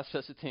 without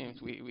special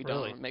teams, we Really?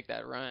 don't make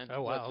that run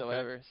Oh, wow, okay.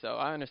 whatsoever. So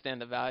I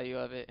understand the value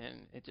of it,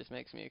 and it just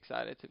makes me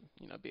excited to,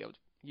 you know, be able to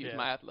use Yeah.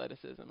 my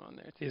athleticism on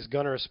there, too. Is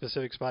gunner a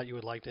specific spot you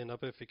would like to end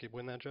up if you could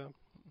win that job?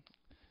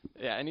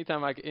 Yeah, any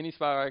spot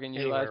where I can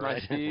utilize Anywhere, my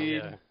right?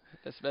 speed, Yeah.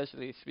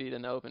 especially speed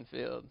in the open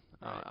field,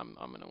 Right. I'm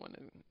going to want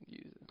to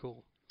use it.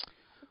 Cool.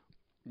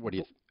 What do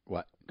you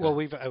what? Well,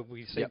 we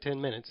saved Yep.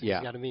 10 minutes. Yeah.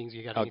 You got a meetings.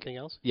 You got Okay. anything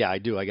else? Yeah, I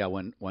do. I got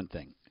one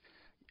thing.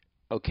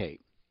 Okay,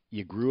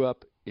 you grew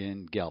up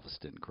in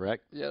Galveston,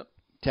 correct? Yep.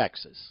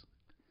 Texas.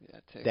 Yeah,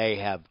 take They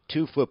have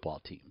 2 football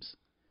teams.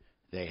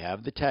 They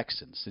have the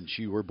Texans, since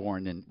you were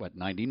born in,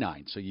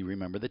 99, so you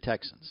remember the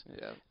Texans.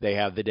 Yeah. They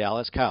have the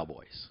Dallas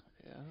Cowboys.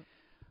 Yeah.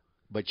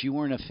 But you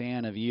weren't a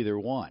fan of either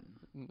one.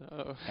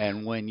 No.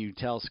 And when you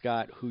tell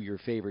Scott who your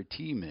favorite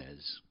team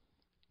is,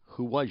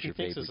 who was He your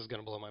thinks favorite? this is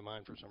going to blow my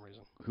mind for some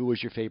reason. Who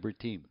was your favorite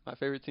team? My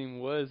favorite team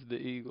was the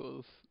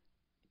Eagles.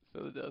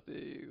 Philadelphia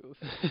Eagles.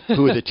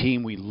 Who are the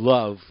team we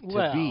love to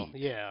Well,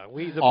 beat yeah,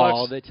 the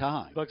all Bucs. the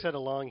time? Bucks had a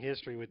long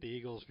history with the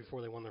Eagles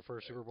before they won their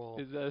first Super Bowl.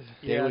 Is that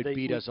They would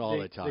beat us all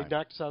the They time.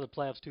 knocked us out of the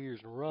playoffs 2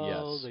 years in a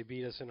row. Yes. They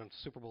beat us in a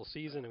Super Bowl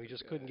season, and we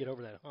just couldn't get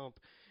over that hump.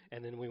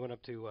 And then we went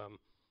up to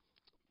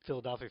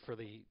Philadelphia for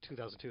the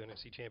 2002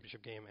 NFC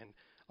Championship game, and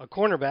a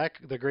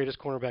cornerback, the greatest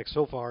cornerback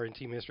so far in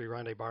team history,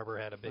 Rondé Barber,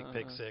 had a big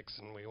pick six,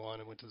 and we won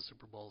and went to the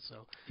Super Bowl.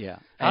 So, Yeah.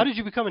 how did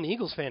you become an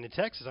Eagles fan in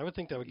Texas? I would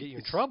think that would get you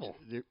in trouble.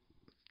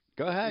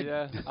 Go ahead.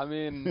 Yeah, I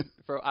mean,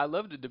 I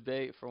love to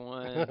debate for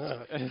one.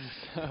 And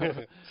so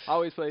I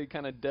always played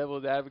kind of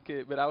devil's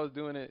advocate, but I was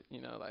doing it,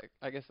 you know, like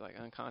I guess like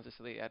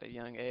unconsciously at a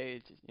young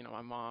age. You know,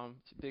 my mom,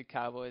 she's a big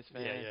Cowboys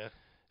fan. Yeah.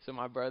 So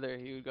my brother,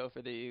 he would go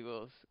for the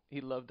Eagles.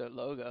 He loved their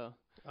logo.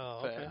 Oh,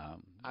 But okay.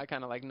 I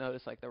kind of like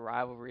noticed like the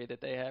rivalry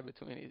that they had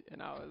between,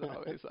 and I was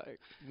always like,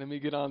 let me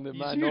get on the So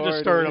minority. you're just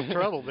stirring up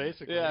trouble,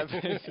 basically. Yeah,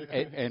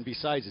 basically. And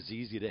besides, it's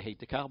easy to hate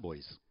the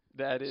Cowboys.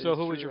 That is So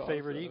who was true your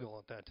favorite also. Eagle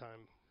at that time?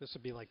 This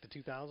would be like the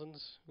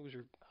 2000s. Who was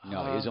your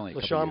No, he was only a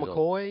couple LaShawn years old.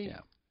 McCoy? Yeah.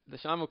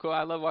 Deshaun McCoy.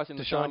 I love watching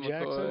Deshaun Deshaun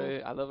Jackson?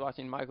 McCoy. I love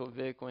watching Michael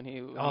Vick when he.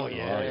 Oh was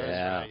yeah, there. that's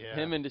yeah. right, yeah.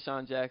 Him and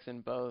Deshaun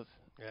Jackson both.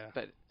 Yeah.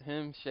 But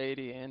him,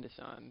 Shady, and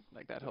Deshaun,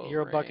 like that whole.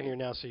 You're a reign. Buccaneer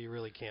now, so you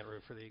really can't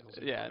root for the Eagles.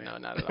 Yeah, anymore, no,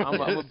 man. not at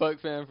all. I'm a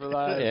Buck fan for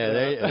life. Yeah,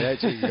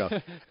 that's where you go.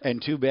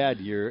 And too bad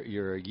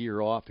you're a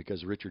year off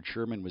because Richard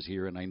Sherman was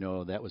here, and I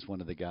know that was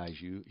one of the guys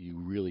you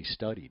really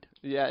studied.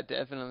 Yeah,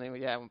 definitely.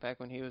 Yeah,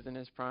 back when he was in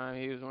his prime,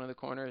 he was one of the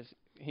corners.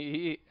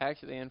 He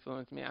actually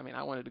influenced me. I mean,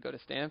 I wanted to go to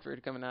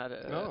Stanford coming out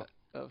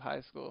of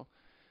high school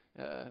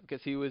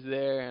because he was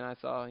there, and I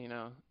saw,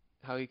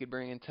 how he could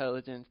bring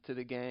intelligence to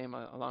the game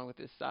along with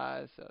his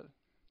size. So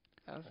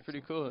that was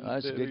pretty cool.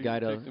 That's a that good we guy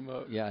picked him to.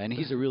 up. Yeah, and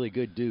he's a really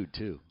good dude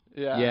too.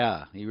 Yeah.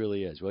 Yeah, he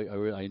really is.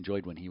 Well, I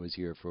enjoyed when he was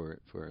here for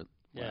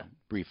Yeah.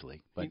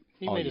 briefly, but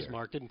He all made his year.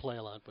 mark. Didn't play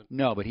a lot, but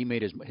No, but he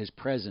made his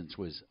presence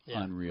was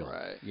Yeah. unreal.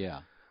 Right.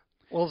 Yeah.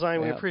 well,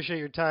 Zion, we Yeah. appreciate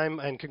your time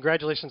and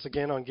congratulations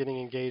again on getting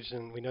engaged.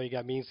 And we know you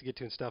got meetings to get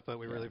to and stuff, but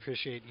we really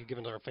appreciate you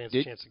giving our fans a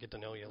Did- chance to get to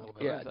know you a little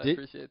bit. Yeah. Yes, I Did-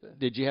 appreciate that.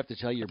 Did you have to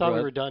tell your I thought brother?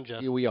 we were done,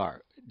 Jeff. Yeah, we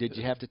are. Did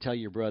you have to tell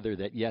your brother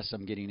that yes,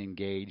 I'm getting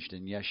engaged,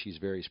 and yes, she's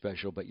very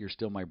special, but you're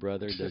still my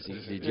brother? Does he?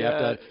 Did you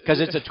have Yeah. to? Because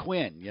it's a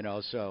twin,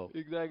 So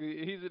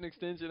Exactly. He's an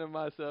extension of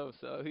myself,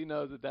 so he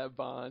knows that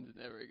bond's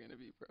never going to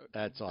be broken.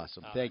 that's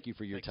awesome. All Thank you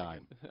for your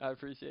Thank you. time. I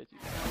appreciate you.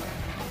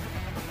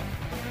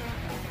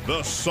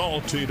 The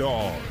Salty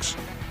Dogs.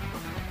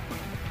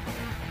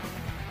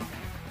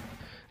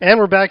 And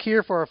we're back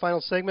here for our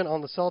final segment on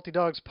the Salty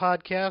Dogs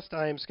podcast.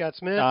 I am Scott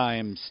Smith.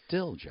 I'm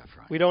still Jeff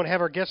Ryan. We don't have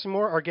our guests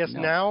anymore. Our guests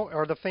No. now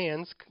are the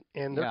fans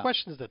and their Yeah.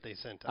 questions that they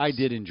sent us. I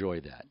did enjoy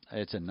that.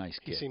 It's a nice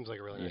He kid. seems like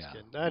a really nice Yeah.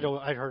 kid.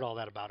 I heard all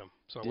that about him.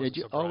 So I wasn't Did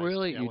you? surprised. Oh,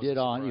 really? Yeah, I You wasn't did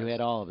all. You surprised.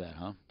 had all of that,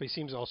 huh? But he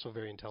seems also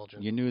very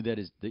intelligent. You knew that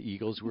the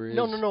Eagles were.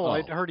 No, his? I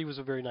Oh. heard he was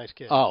a very nice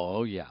kid.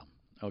 Oh, yeah.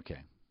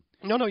 Okay.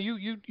 No,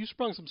 you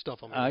sprung some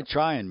stuff on me. I'm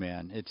trying,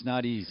 man. It's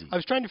not easy. I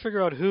was trying to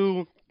figure out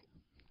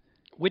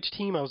which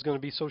team I was going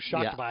to be so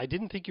shocked Yeah. by. I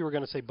didn't think you were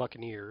going to say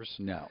Buccaneers.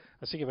 No. I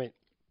was thinking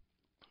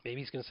maybe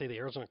he's going to say the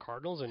Arizona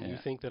Cardinals, and you Yeah.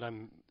 think that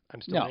I'm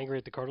still No. angry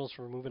at the Cardinals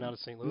for moving out of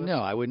St. Louis. No,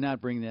 I would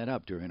not bring that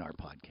up during our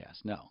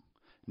podcast. No.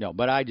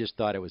 But I just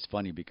thought it was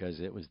funny because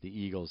it was the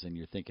Eagles, and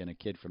you're thinking a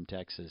kid from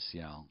Texas,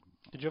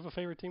 Did you have a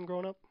favorite team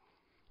growing up?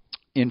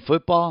 In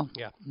football?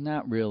 Yeah.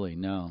 Not really.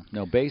 No.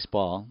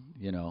 Baseball.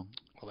 Well,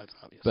 that's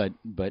obvious.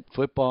 But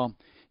football,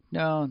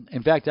 no.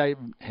 In fact, I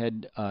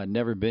had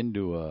never been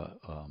to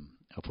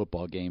a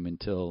football game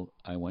until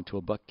I went to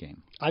a Buck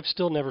game. I've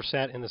still never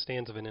sat in the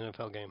stands of an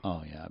NFL game.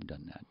 Oh yeah, I've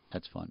done that.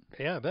 That's fun.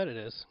 Yeah, I bet it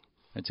is.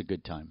 That's a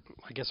good time.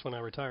 I guess when I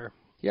retire.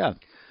 Yeah.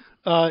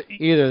 Uh,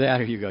 Either that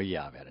or you go,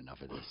 yeah, I've had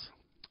enough of this.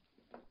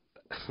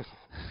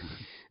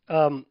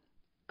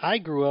 I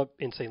grew up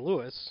in St.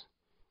 Louis,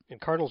 and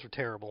Cardinals were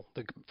terrible,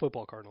 the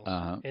football Cardinals,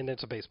 Uh-huh. and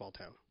it's a baseball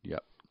town.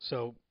 Yep.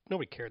 So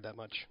nobody cared that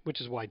much, which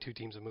is why two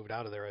teams have moved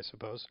out of there, I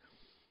suppose.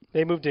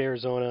 They moved to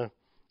Arizona.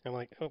 I'm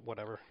like, oh,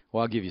 whatever.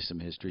 Well, I'll give you some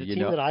history. The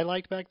team that I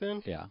liked back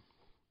then Yeah.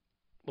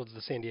 was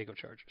the San Diego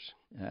Chargers.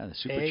 The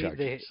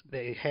Superchargers.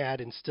 They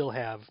had and still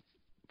have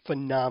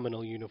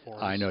phenomenal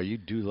uniforms. I know you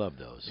do love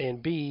those.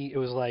 And B, it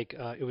was like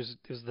it was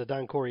the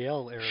Don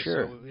Coryell era.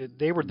 Sure. So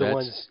they were the That's-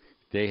 ones.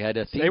 They had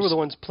a theme. They were the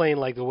ones playing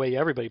like the way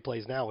everybody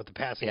plays now, with the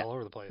passing Yeah. all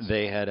over the place.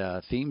 They had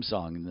a theme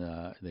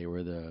song. They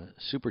were the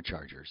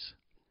Superchargers.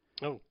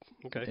 Oh,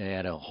 okay. They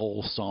had a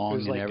whole It song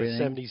was and like everything.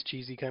 the '70s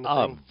cheesy kind of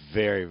Oh, thing.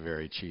 very,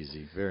 very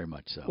cheesy. Very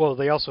much so. Well,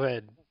 they also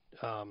had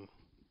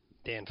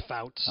Dan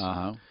Fouts,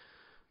 Uh-huh.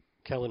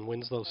 Kellen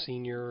Winslow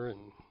Sr.,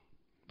 and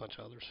a bunch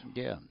of others.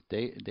 Yeah.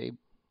 They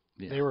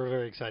yeah. They were a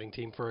very exciting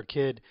team for a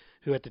kid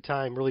who at the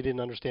time really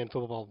didn't understand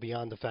football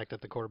beyond the fact that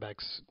the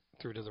quarterbacks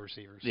threw to the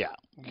receivers. Yeah.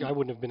 I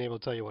wouldn't have been able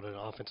to tell you what an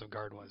offensive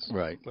guard was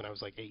Right. when I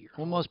was like 8 years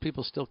Well, old. most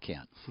people still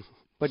can't.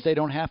 But they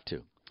don't have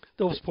to.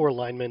 Those poor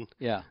linemen,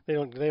 Yeah. they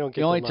don't get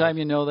The only love. time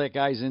you know that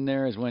guy's in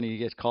there is when he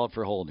gets called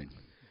for holding.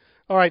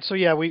 All right, so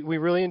yeah, we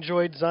really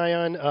enjoyed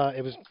Zion.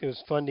 It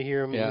was fun to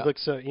hear him. Yeah. He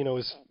looks it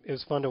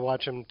was fun to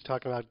watch him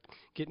talking about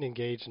getting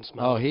engaged and Oh,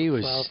 smiling. he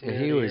was smiles from ear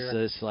to ear.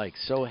 just like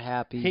so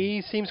happy.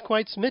 He seems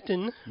quite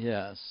smitten,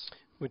 Yes.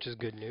 which is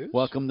good news.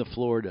 Welcome to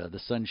Florida, the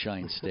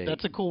Sunshine State.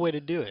 That's a cool way to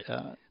do it.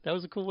 Uh, That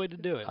was a cool way to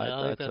do it. I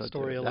like thought that so,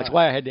 story too. a lot. That's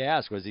why I had to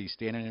ask. Was he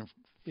standing in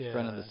Yeah.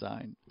 front of the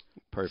sign?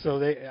 Perfect.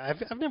 So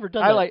I've never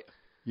done I that. like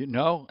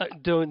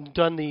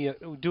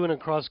doing a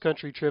cross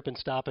country trip and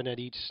stopping at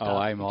each stop. Oh,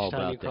 I'm each all time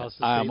you about cross that.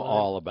 the I'm state line.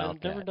 all about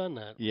I've never that. done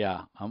that.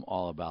 Yeah, I'm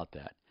all about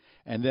that.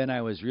 And then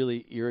I was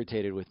really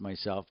irritated with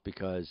myself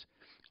because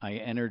I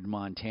entered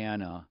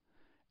Montana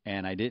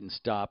and I didn't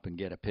stop and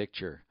get a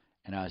picture.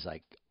 And I was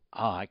like,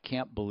 I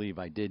can't believe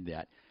I did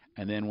that.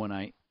 And then when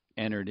I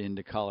entered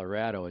into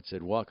Colorado, it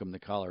said, welcome to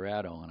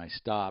Colorado. And I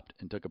stopped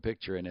and took a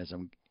picture. And as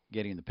I'm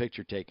getting the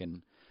picture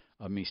taken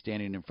of me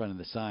standing in front of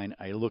the sign,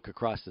 I look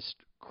across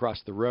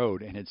the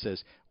road and it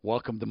says,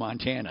 welcome to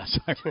Montana.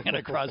 So I ran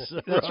across the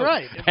road. That's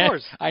right, of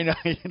course. I know,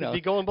 Be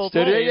going both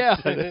stood there,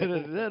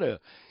 ways. yeah.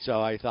 So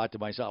I thought to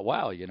myself,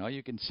 wow,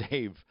 you can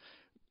save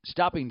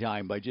stopping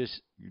time by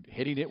just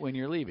hitting it when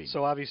you're leaving.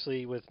 So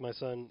obviously, with my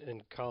son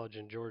in college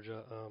in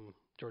Georgia,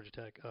 Georgia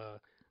Tech,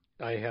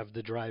 I have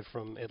the drive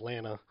from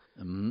Atlanta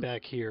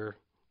back here.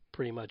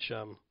 Pretty much,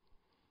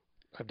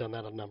 I've done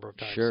that a number of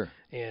times. Sure.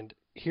 And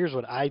here's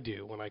what I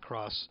do when I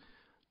cross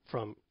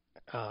from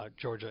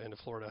Georgia into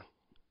Florida.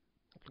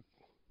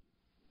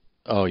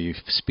 Oh, you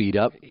speed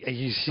up?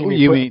 You see Oh, me?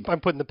 you mean- I'm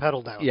putting the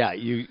pedal down. Yeah,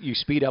 you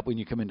speed up when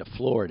you come into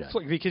Florida.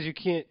 Because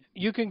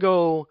you can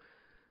go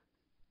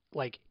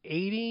like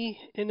 80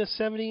 into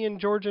 70 in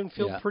Georgia and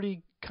feel Yeah.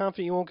 pretty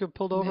confident you won't get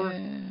pulled over.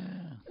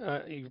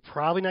 You're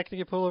probably not going to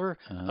get pulled over.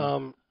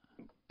 Uh-huh.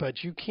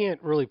 But you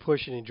can't really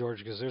push it in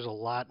Georgia because there's a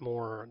lot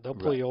more. They'll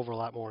pull Right. you over a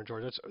lot more in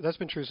Georgia. That's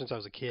been true since I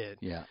was a kid.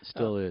 Yeah,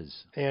 still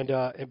is.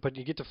 But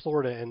you get to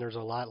Florida and there's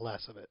a lot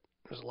less of it.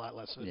 There's a lot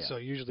less of it. Yeah. So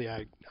usually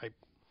I'm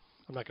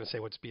not going to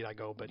say what speed I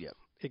go, but Yep.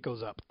 it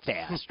goes up.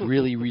 Fast.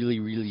 Really, really,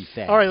 really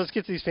fast. All right, let's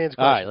get to these fans'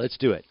 All right, questions. let's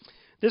do it.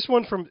 This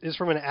one is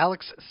from an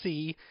Alex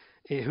C.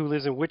 Who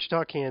lives in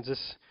Wichita,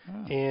 Kansas.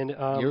 Oh. And You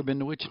ever been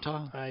to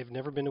Wichita? I've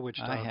never been to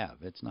Wichita. I have.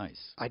 It's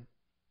nice.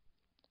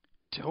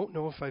 Don't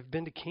know if I've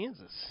been to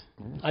Kansas.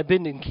 I've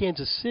been in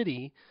Kansas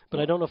City, but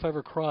I don't know if I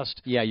ever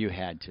crossed. Yeah, you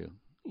had to.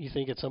 You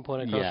think at some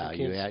point I crossed Yeah, from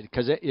you Kansas? had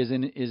because it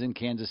isn't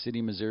Kansas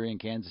City, Missouri, and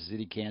Kansas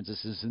City,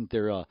 Kansas. Isn't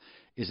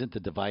the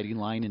dividing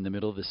line in the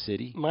middle of the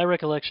city? My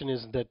recollection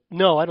is that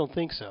no, I don't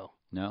think so.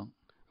 No.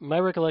 My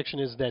recollection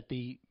is that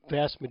the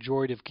vast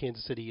majority of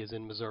Kansas City is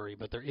in Missouri,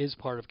 but there is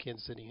part of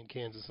Kansas City in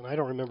Kansas, and I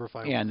don't remember if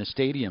I. Yeah, and the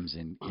stadium's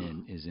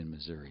is in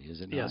Missouri,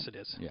 is it not? Yes, it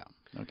is. Yeah.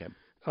 Okay.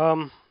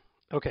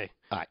 Okay.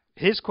 All right.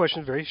 His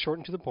question, very short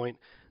and to the point.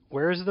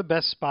 Where is the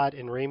best spot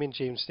in Raymond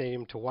James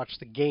Stadium to watch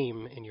the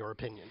game, in your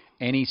opinion?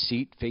 Any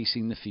seat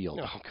facing the field.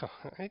 Oh,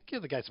 God.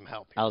 Give the guy some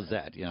help. How's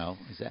that?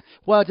 Is that?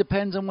 Well, it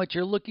depends on what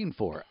you're looking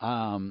for.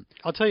 I'll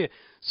tell you.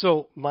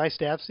 So my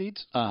staff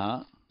seats.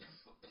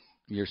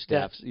 Your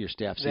staff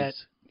That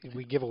seats.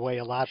 we give away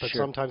a lot, but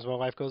Sure. sometimes my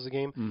wife goes to the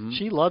game. Mhm.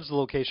 She loves the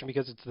location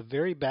because it's the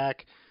very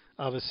back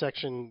of a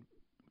section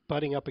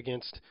butting up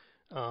against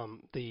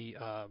the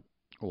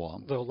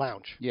Well,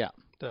 lounge, yeah.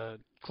 the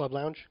club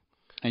lounge.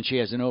 And she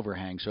has an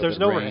overhang, so There's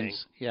if it an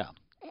rains, yeah.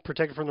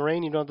 Protected from the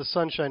rain, you don't have the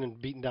sun shining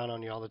beating down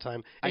on you all the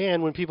time.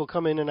 And when people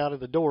come in and out of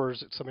the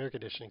doors, some air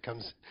conditioning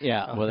comes.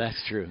 Yeah, well,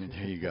 that's true.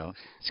 There you go.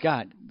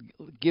 Scott,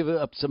 give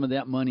up some of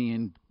that money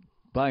and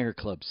buy her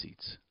club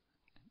seats.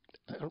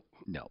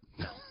 No.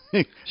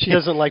 She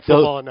doesn't like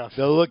football enough.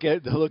 They'll look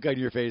on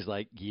your face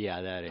like,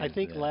 yeah, that ain't. I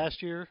think that.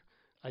 last year,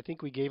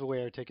 we gave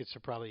away our tickets to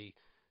probably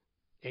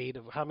 8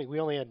 of how many? We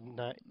only had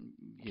 9.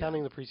 Yeah.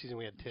 Counting the preseason,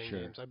 we had 10 Sure.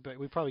 games. I bet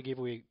we probably gave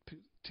away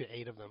to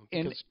 8 of them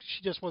And- because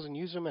she just wasn't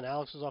using them, and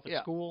Alex was off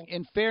at school.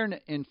 In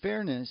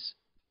fairness,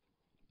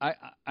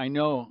 I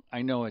know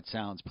it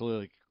sounds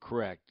politically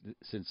correct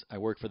since I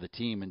work for the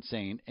team and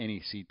saying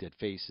any seat that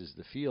faces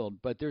the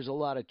field, but there's a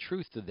lot of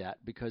truth to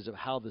that because of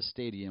how the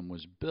stadium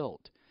was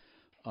built.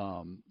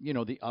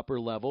 The upper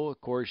level, of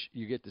course,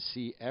 you get to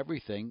see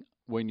everything.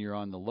 When you're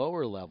on the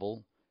lower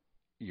level,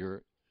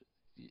 you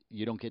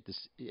don't get to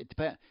see. It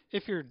depends.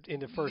 If you're in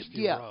the first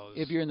few rows,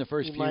 if you're in the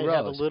first you few might rows,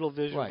 have a little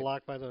vision right.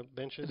 blocked by the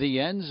benches. The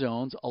end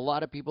zones, a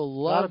lot of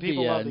people love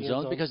the end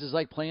zones because it's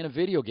like playing a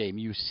video game.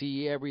 You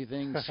see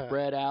everything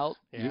spread out,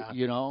 Yeah.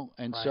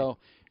 and Right. so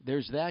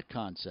there's that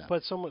concept.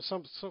 But so much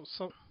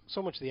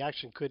of the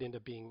action could end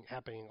up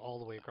happening all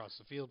the way across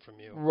the field from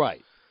you.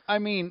 Right. I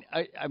mean,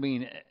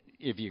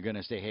 if you're going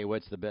to say, hey,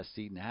 what's the best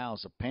seat in the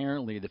house?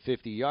 Apparently the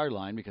 50-yard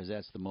line because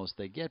that's the most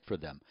they get for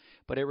them.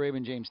 But at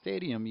Raymond James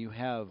Stadium, you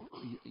have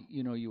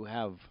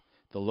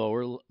the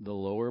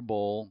lower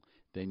bowl,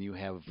 then you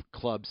have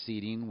club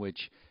seating,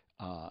 which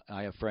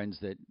I have friends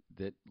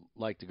that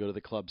like to go to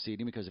the club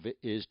seating because if it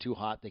is too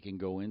hot, they can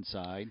go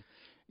inside.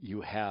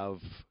 You have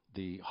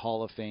the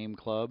Hall of Fame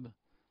club,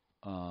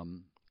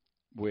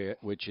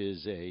 which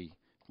is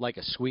like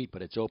a suite,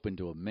 but it's open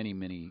to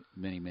many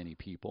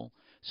people.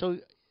 So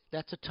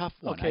that's a tough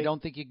one. Okay. I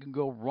don't think you can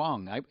go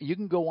wrong. You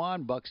can go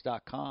on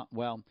Bucks.com.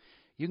 Well,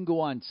 you can go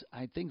on.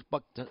 I think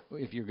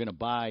if you're going to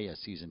buy a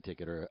season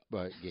ticket or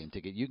a game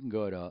ticket, you can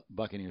go to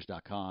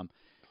Buccaneers.com,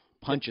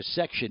 punch a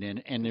section in,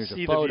 and there's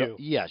See a the photo. view.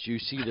 Yes, you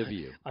see the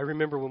view. I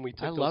remember when we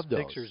I took love those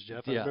those. pictures,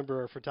 Jeff. Yeah. I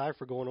remember our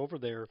photographer going over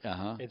there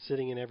Uh-huh. and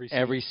sitting in every seat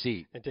Every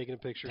seat. and taking a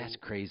picture. That's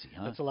crazy,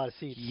 huh? That's a lot of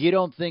seats. You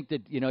don't think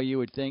that you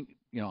would think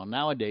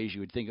nowadays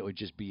you would think it would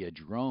just be a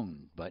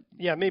drone, but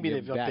Yeah, maybe yeah,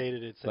 they've back-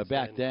 updated it since but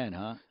back then,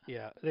 huh?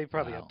 Yeah, they've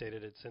probably Wow.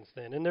 updated it since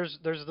then. And there's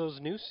those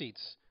new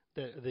seats,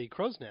 the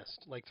Crow's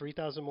Nest, like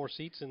 3,000 more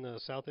seats in the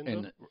south end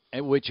zone.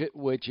 And which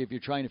if you're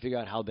trying to figure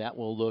out how that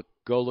will look,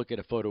 go look at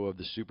a photo of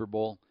the Super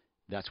Bowl.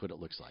 That's what it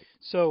looks like.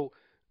 So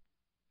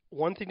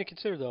one thing to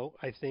consider, though,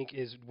 I think,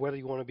 is whether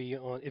you want to be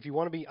on. If you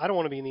want to be, I don't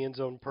want to be in the end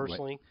zone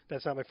personally.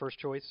 That's not my first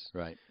choice.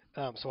 Right.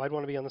 So I'd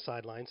want to be on the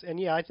sidelines. And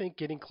yeah, I think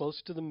getting close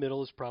to the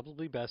middle is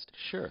probably best.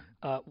 Sure.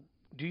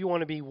 Do you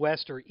want to be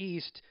west or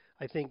east?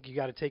 I think you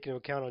got to take into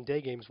account on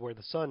day games where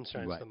the sun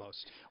shines Right. the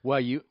most. Well,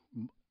 you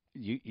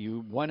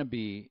want to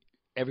be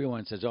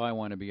everyone says, "Oh, I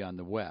want to be on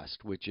the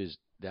West,"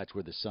 that's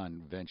where the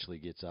sun eventually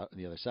gets out on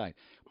the other side.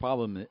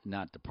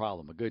 Not the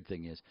problem. A good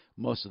thing is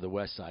most of the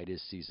West side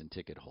is season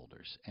ticket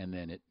holders, and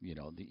then the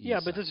East Yeah,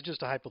 but side. this is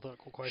just a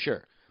hypothetical question.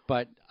 Sure,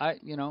 but I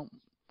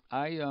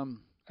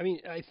mean,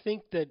 I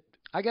think that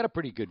I got a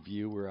pretty good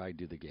view where I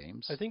do the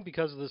games. I think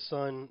because of the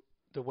sun,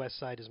 the West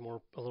side is a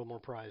little more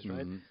prized,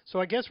 right? Mhm. So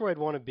I guess where I'd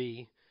want to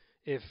be,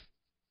 if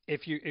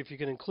you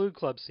can include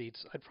club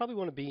seats, I'd probably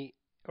want to be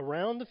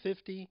around the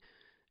 50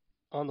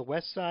 on the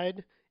West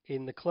side.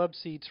 In the club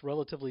seats,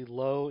 relatively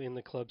low in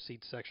the club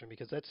seats section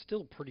because that's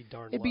still pretty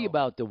darn It'd low. be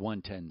about the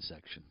 110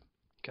 section.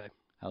 Okay.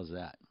 How's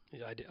that?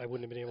 Yeah, I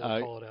wouldn't have been able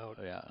to call it out.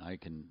 Yeah, I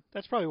can.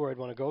 That's probably where I'd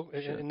want to go,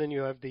 Sure. and then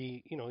you have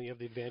the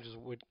advantages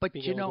of But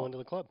being you able to know, go into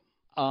the club.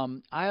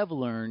 I have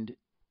learned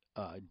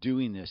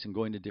doing this and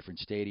going to different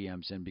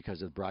stadiums, and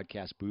because of the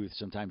broadcast booth,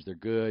 sometimes they're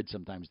good,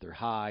 sometimes they're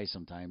high,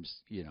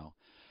 sometimes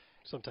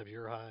Sometimes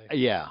you're high.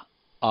 Yeah.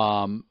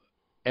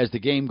 As the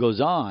game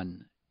goes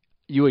on,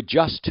 you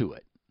adjust to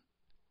it.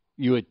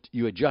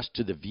 You adjust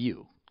to the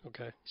view.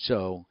 Okay.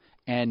 So,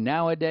 and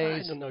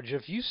nowadays, I don't know,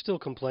 Jeff. You still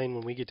complain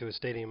when we get to a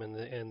stadium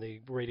and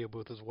the radio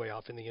booth is way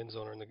off in the end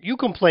zone, you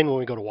complain when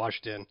we go to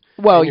Washington.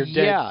 well, and you're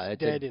yeah, dead, it's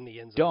dead a in the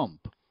end zone.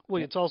 dump.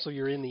 Well, it's also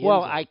you're in the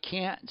Well, end zone. I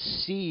can't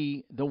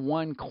see the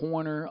one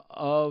corner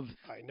of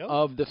I know.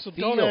 of the so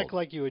field. don't act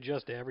like you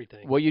adjust to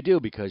everything. Well, you do,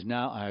 because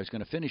now I was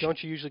going to finish.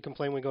 Don't you usually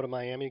complain when we go to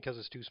Miami because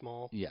it's too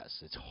small? Yes,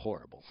 it's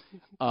horrible.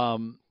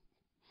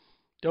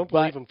 Don't But-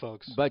 believe them,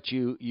 folks. But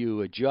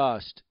you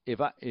adjust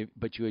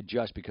but you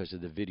adjust because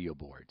of the video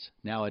boards.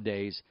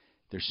 Nowadays,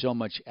 there's so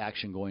much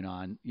action going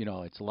on.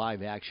 It's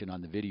live action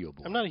on the video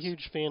boards. I'm not a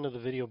huge fan of the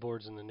video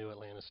boards in the new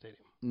Atlanta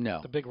Stadium.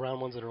 No. The big round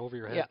ones that are over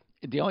your head. Yeah.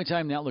 The only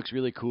time that looks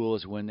really cool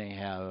is when they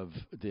have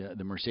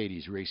the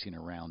Mercedes racing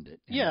around it.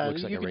 And Yeah, it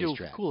looks like you a can do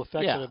racetrack. cool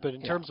effects Yeah, on it, but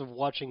in yeah. terms of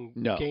watching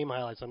No. game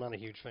highlights, I'm not a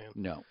huge fan.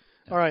 No.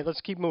 All right,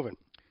 let's keep moving.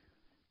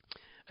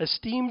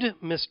 Esteemed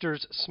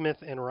Misters Smith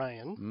and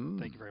Ryan,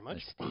 thank you very much.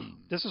 Esteemed.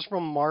 This is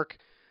from Mark,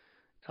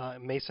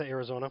 Mesa,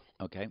 Arizona.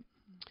 Okay.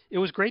 It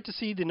was great to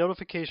see the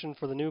notification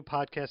for the new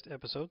podcast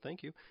episode.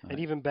 Thank you. And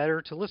even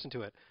better to listen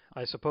to it.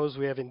 I suppose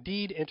we have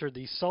indeed entered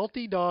the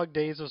salty dog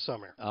days of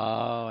summer. Oh,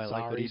 I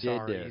like what he did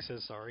sorry. there. He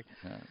says sorry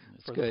That's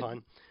for good. the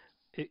pun.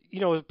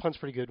 A pun's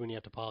pretty good when you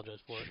have to apologize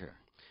for it. Sure.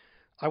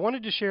 I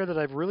wanted to share that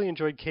I've really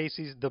enjoyed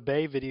Casey's The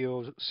Bay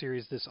video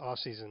series this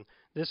offseason.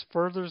 This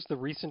furthers the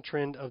recent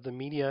trend of the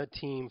media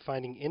team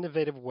finding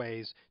innovative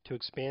ways to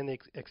expand the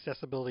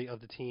accessibility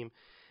of the team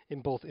in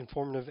both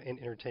informative and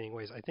entertaining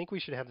ways. I think we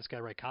should have this guy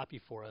write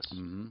copy for us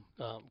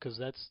because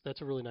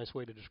that's a really nice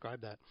way to describe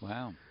that.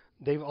 Wow.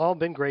 They've all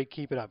been great.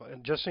 Keep it up.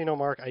 And just so you know,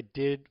 Mark, I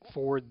did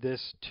forward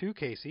this to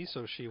Casey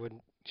so she would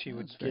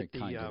That's very get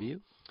kind of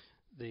you.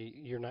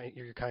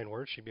 your kind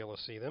words. She'd be able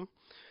to see them.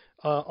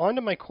 On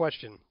to my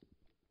question.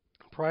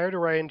 Prior to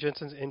Ryan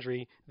Jensen's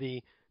injury,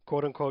 the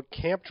quote-unquote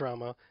camp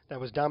drama that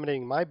was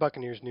dominating my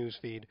Buccaneers news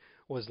feed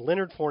was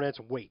Leonard Fournette's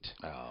weight.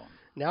 Oh.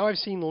 Now I've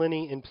seen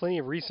Lenny in plenty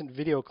of recent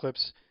video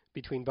clips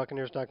between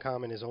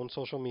Buccaneers.com and his own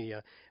social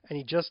media, and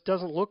he just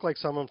doesn't look like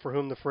someone for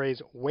whom the phrase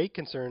weight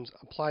concerns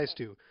applies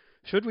to.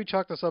 Should we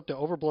chalk this up to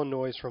overblown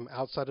noise from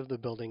outside of the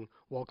building?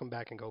 Welcome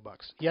back and go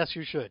Bucks. Yes,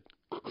 you should.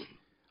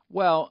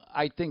 Well,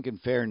 I think in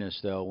fairness,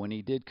 though, when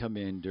he did come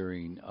in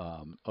during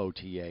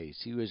OTAs,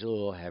 he was a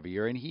little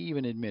heavier, and he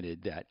even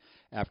admitted that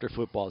after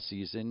football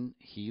season,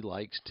 he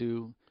likes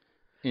to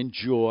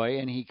enjoy,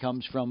 and he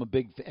comes from a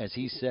big, as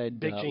he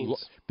said, Big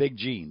jeans. Big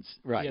jeans,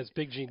 right? He has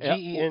big jeans. Yeah.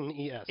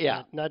 G-E-N-E-S.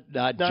 Yeah, Not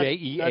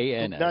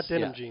Jeans. Not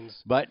denim yeah. jeans.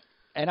 But,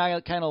 and I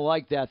kind of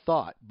like that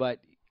thought, but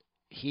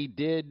he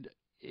did,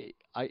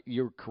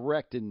 you're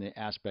correct in the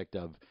aspect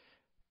of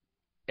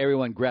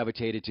everyone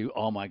gravitated to,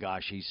 oh my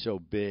gosh, he's so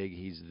big,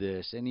 he's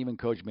this. And even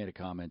Coach made a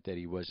comment that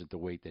he wasn't the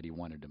weight that he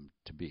wanted him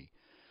to be.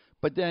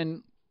 But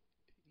then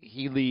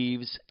he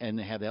leaves, and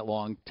they have that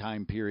long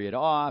time period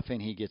off,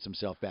 and he gets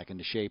himself back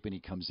into shape, and he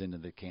comes into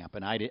the camp.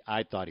 And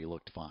I thought he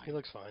looked fine. He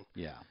looks fine.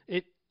 Yeah.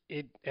 It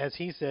as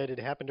he said, it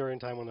happened during a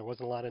time when there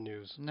wasn't a lot of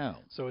news. No.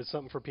 So it's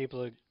something for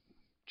people to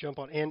jump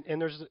on. And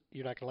there's,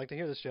 you're not going to like to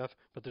hear this, Jeff,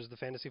 but there's the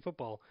fantasy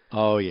football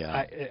Oh, yeah.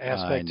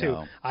 aspect I too.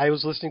 know. I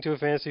was listening to a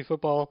fantasy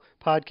football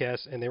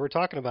podcast, and they were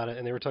talking about it,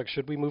 and they were talking,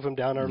 should we move him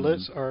down our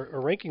list, our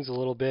rankings a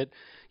little bit?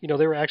 They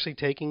were actually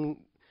taking,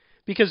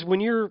 because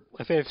when you're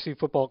a fantasy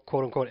football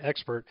quote-unquote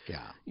expert,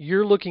 Yeah.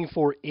 you're looking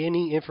for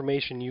any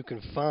information you can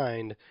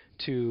find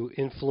to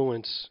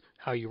influence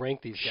how you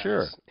rank these guys.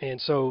 Sure.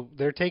 And so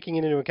they're taking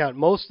it into account.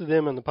 Most of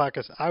them on the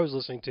podcast I was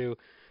listening to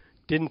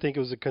didn't think it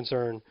was a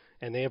concern,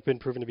 and they have been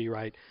proven to be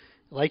right.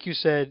 Like you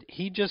said,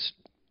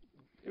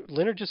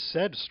 Leonard just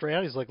said straight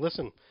out, he's like,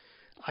 listen,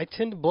 I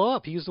tend to blow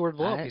up. He used the word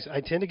blow up.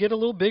 I tend to get a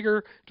little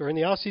bigger during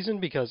the off season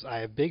because I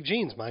have big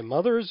genes. My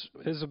mother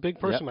is a big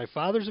person. Yep. My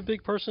father's a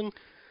big person.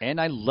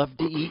 And I love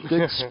to eat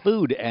good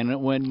food.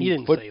 And when He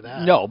didn't say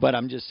that. No, but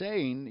I'm just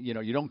saying, you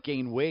don't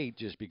gain weight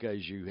just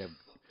because you have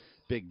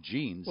big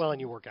genes. Well, and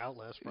you work out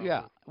less, probably.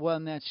 yeah. Well,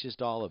 and that's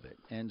just all of it.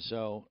 And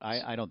so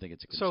I don't think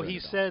it's a concern. So he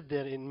at all. said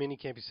that in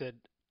minicamp, he said,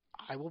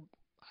 I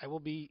will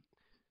be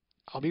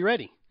I'll be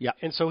ready. Yeah.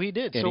 And so he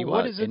did. And so he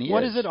what was, is it? and he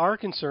What is. is it our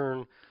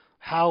concern?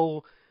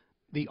 How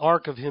the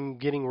arc of him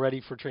getting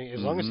ready for training?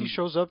 As long as he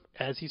shows up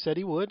as he said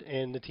he would,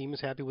 and the team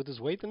is happy with his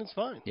weight, then it's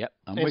fine. Yep,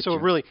 I'm and with so you.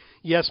 really,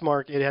 yes,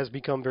 Mark, it has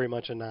become very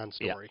much a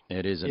non-story. Yeah,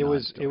 it is a It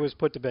non-story. was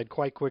put to bed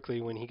quite quickly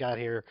when he got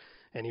here,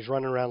 and he's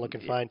running around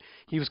looking fine.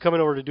 He was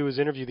coming over to do his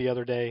interview the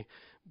other day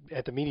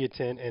at the media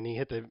tent, and he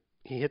hit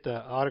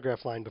the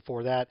autograph line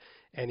before that,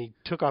 and he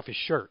took off his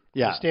shirt.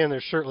 Yeah. He's standing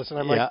there shirtless, and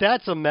I'm Yeah. like,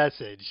 that's a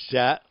message.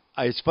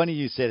 It's funny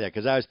you say that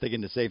because I was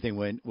thinking the same thing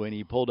when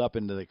he pulled up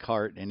into the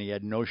cart and he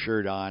had no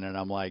shirt on, and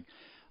I'm like,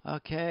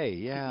 okay,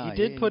 yeah. He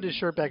did put his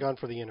shirt back on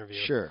for the interview.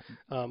 Sure.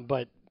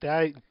 But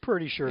I'm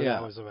pretty sure Yeah.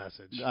 that was a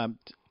message. Because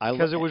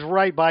Because it was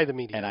right by the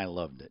media. and I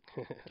loved it.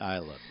 I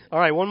loved it. All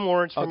right, one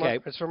more. It's from, Okay.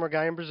 it's from our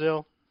guy in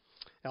Brazil,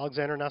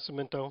 Alexander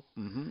Nascimento.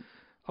 Mm-hmm.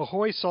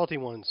 Ahoy, salty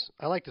ones.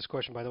 I like this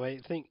question, by the way.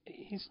 I think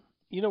he's,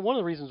 one of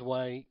the reasons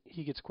why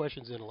he gets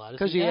questions in a lot is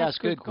Because he asks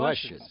good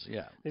questions. questions.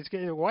 Yeah. It's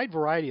got a wide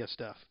variety of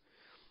stuff.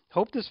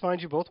 Hope this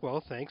finds you both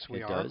well. Thanks. We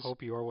It are. does.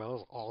 Hope you are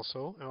well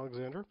also,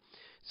 Alexander.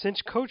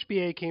 Since Coach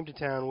BA came to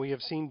town, we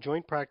have seen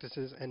joint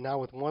practices, and now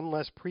with one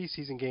less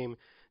preseason game,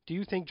 do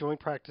you think joint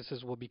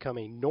practices will become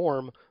a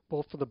norm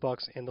both for the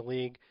Bucks and the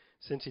league?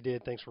 Since he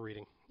did, thanks for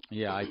reading.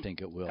 Yeah, I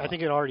think it will. I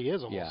think it already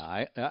is almost.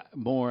 Yeah,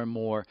 more and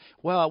more.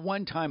 Well, at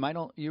one time,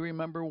 you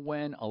remember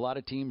when a lot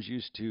of teams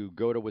used to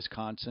go to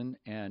Wisconsin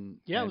and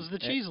Yeah, it was the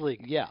Cheese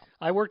League. Yeah,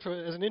 I worked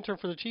as an intern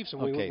for the Chiefs,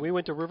 and Okay. we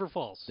went to River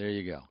Falls there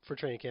you go. for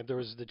training camp. There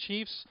was the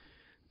Chiefs,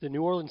 the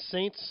New Orleans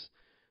Saints,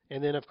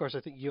 and then, of course, I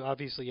think you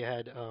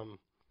had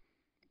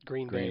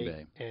Green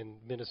Bay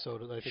and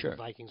Minnesota. I think Sure. the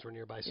Vikings were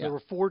nearby. So Yeah. there were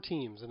 4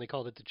 teams, and they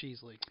called it the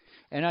Cheese League.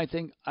 And I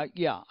think, I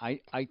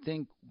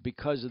think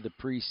because of the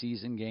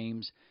preseason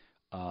games,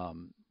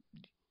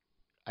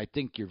 I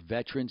think your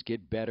veterans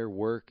get better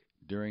work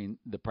during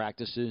the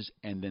practices,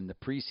 and then the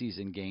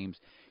preseason games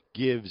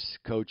gives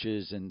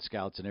coaches and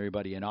scouts and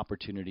everybody an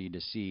opportunity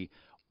to see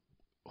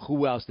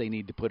who else they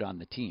need to put on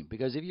the team.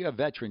 Because if you have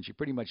veterans, you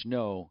pretty much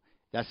know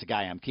that's the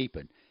guy I'm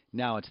keeping.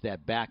 Now it's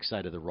that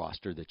backside of the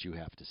roster that you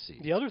have to see.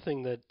 The other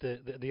thing that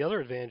the other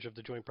advantage of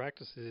the joint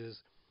practices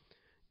is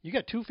you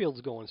got 2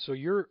 fields going. So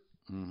your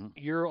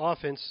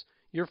offense,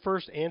 your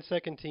first and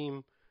second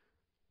team.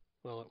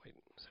 Well, wait.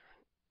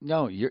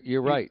 No,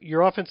 you're right.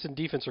 Your offense and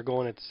defense are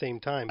going at the same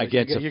time. but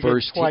Against you're a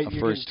first twice, team,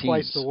 you're getting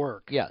twice the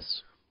work.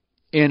 Yes,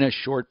 in a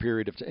short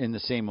period of in the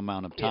same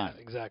amount of time.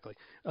 Yeah, exactly.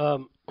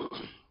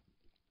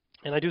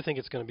 And I do think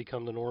it's going to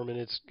become the norm, and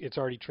it's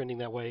already trending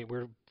that way.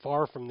 We're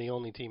far from the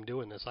only team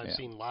doing this. I've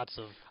seen lots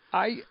of.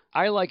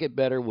 I like it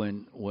better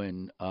when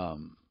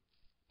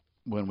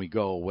we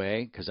go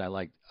away because I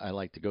like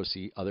to go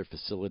see other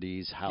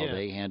facilities, how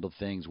they handle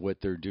things, what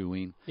they're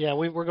doing. Yeah,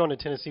 we're going to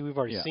Tennessee. We've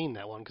already seen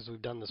that one because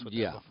we've done this with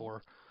them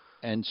before.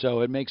 And so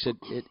it makes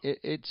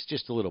it's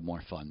just a little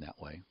more fun that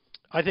way.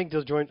 I think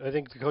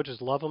the coaches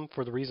love them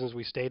for the reasons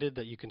we stated,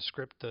 that you can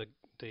script the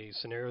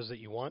scenarios that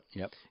you want.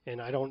 Yep.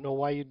 And I don't know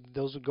why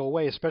those would go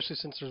away, especially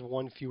since there's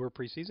one fewer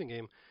preseason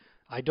game.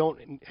 I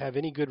don't have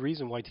any good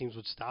reason why teams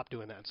would stop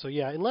doing that. So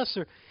yeah, unless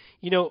they're,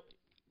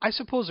 I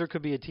suppose there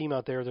could be a team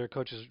out there their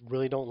coaches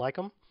really don't like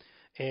them,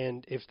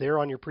 and if they're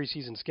on your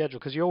preseason schedule,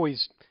 because you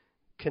always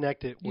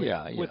connect it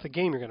with the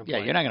game you're going to play.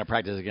 Yeah, you're not going to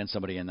practice against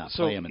somebody and not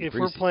So play them in the if preseason.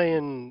 we're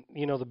playing,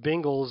 the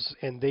Bengals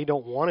and they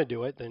don't want to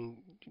do it, then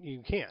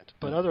you can't.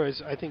 But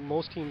otherwise, I think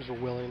most teams are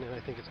willing, and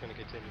I think it's going to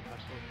continue.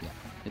 Absolutely. Yeah,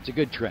 it's a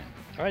good trend.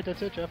 All right,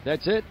 that's it, Jeff.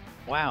 That's it.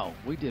 Wow,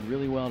 we did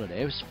really well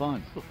today. It was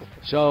fun.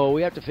 So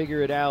we have to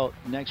figure it out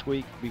next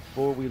week.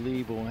 Before we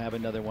leave, we'll have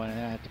another one.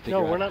 I have to figure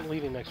out. No, we're not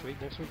leaving next week.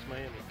 Next week's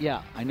Miami.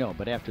 Yeah, I know,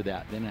 but after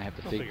that, then I have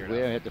to figure it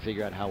we out. have to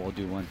figure out how we'll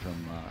do one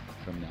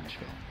from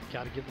Nashville.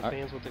 Got to give the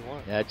fans what they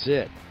want. That's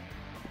it.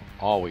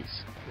 Always.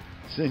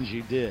 Since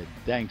you did.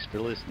 Thanks for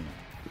listening.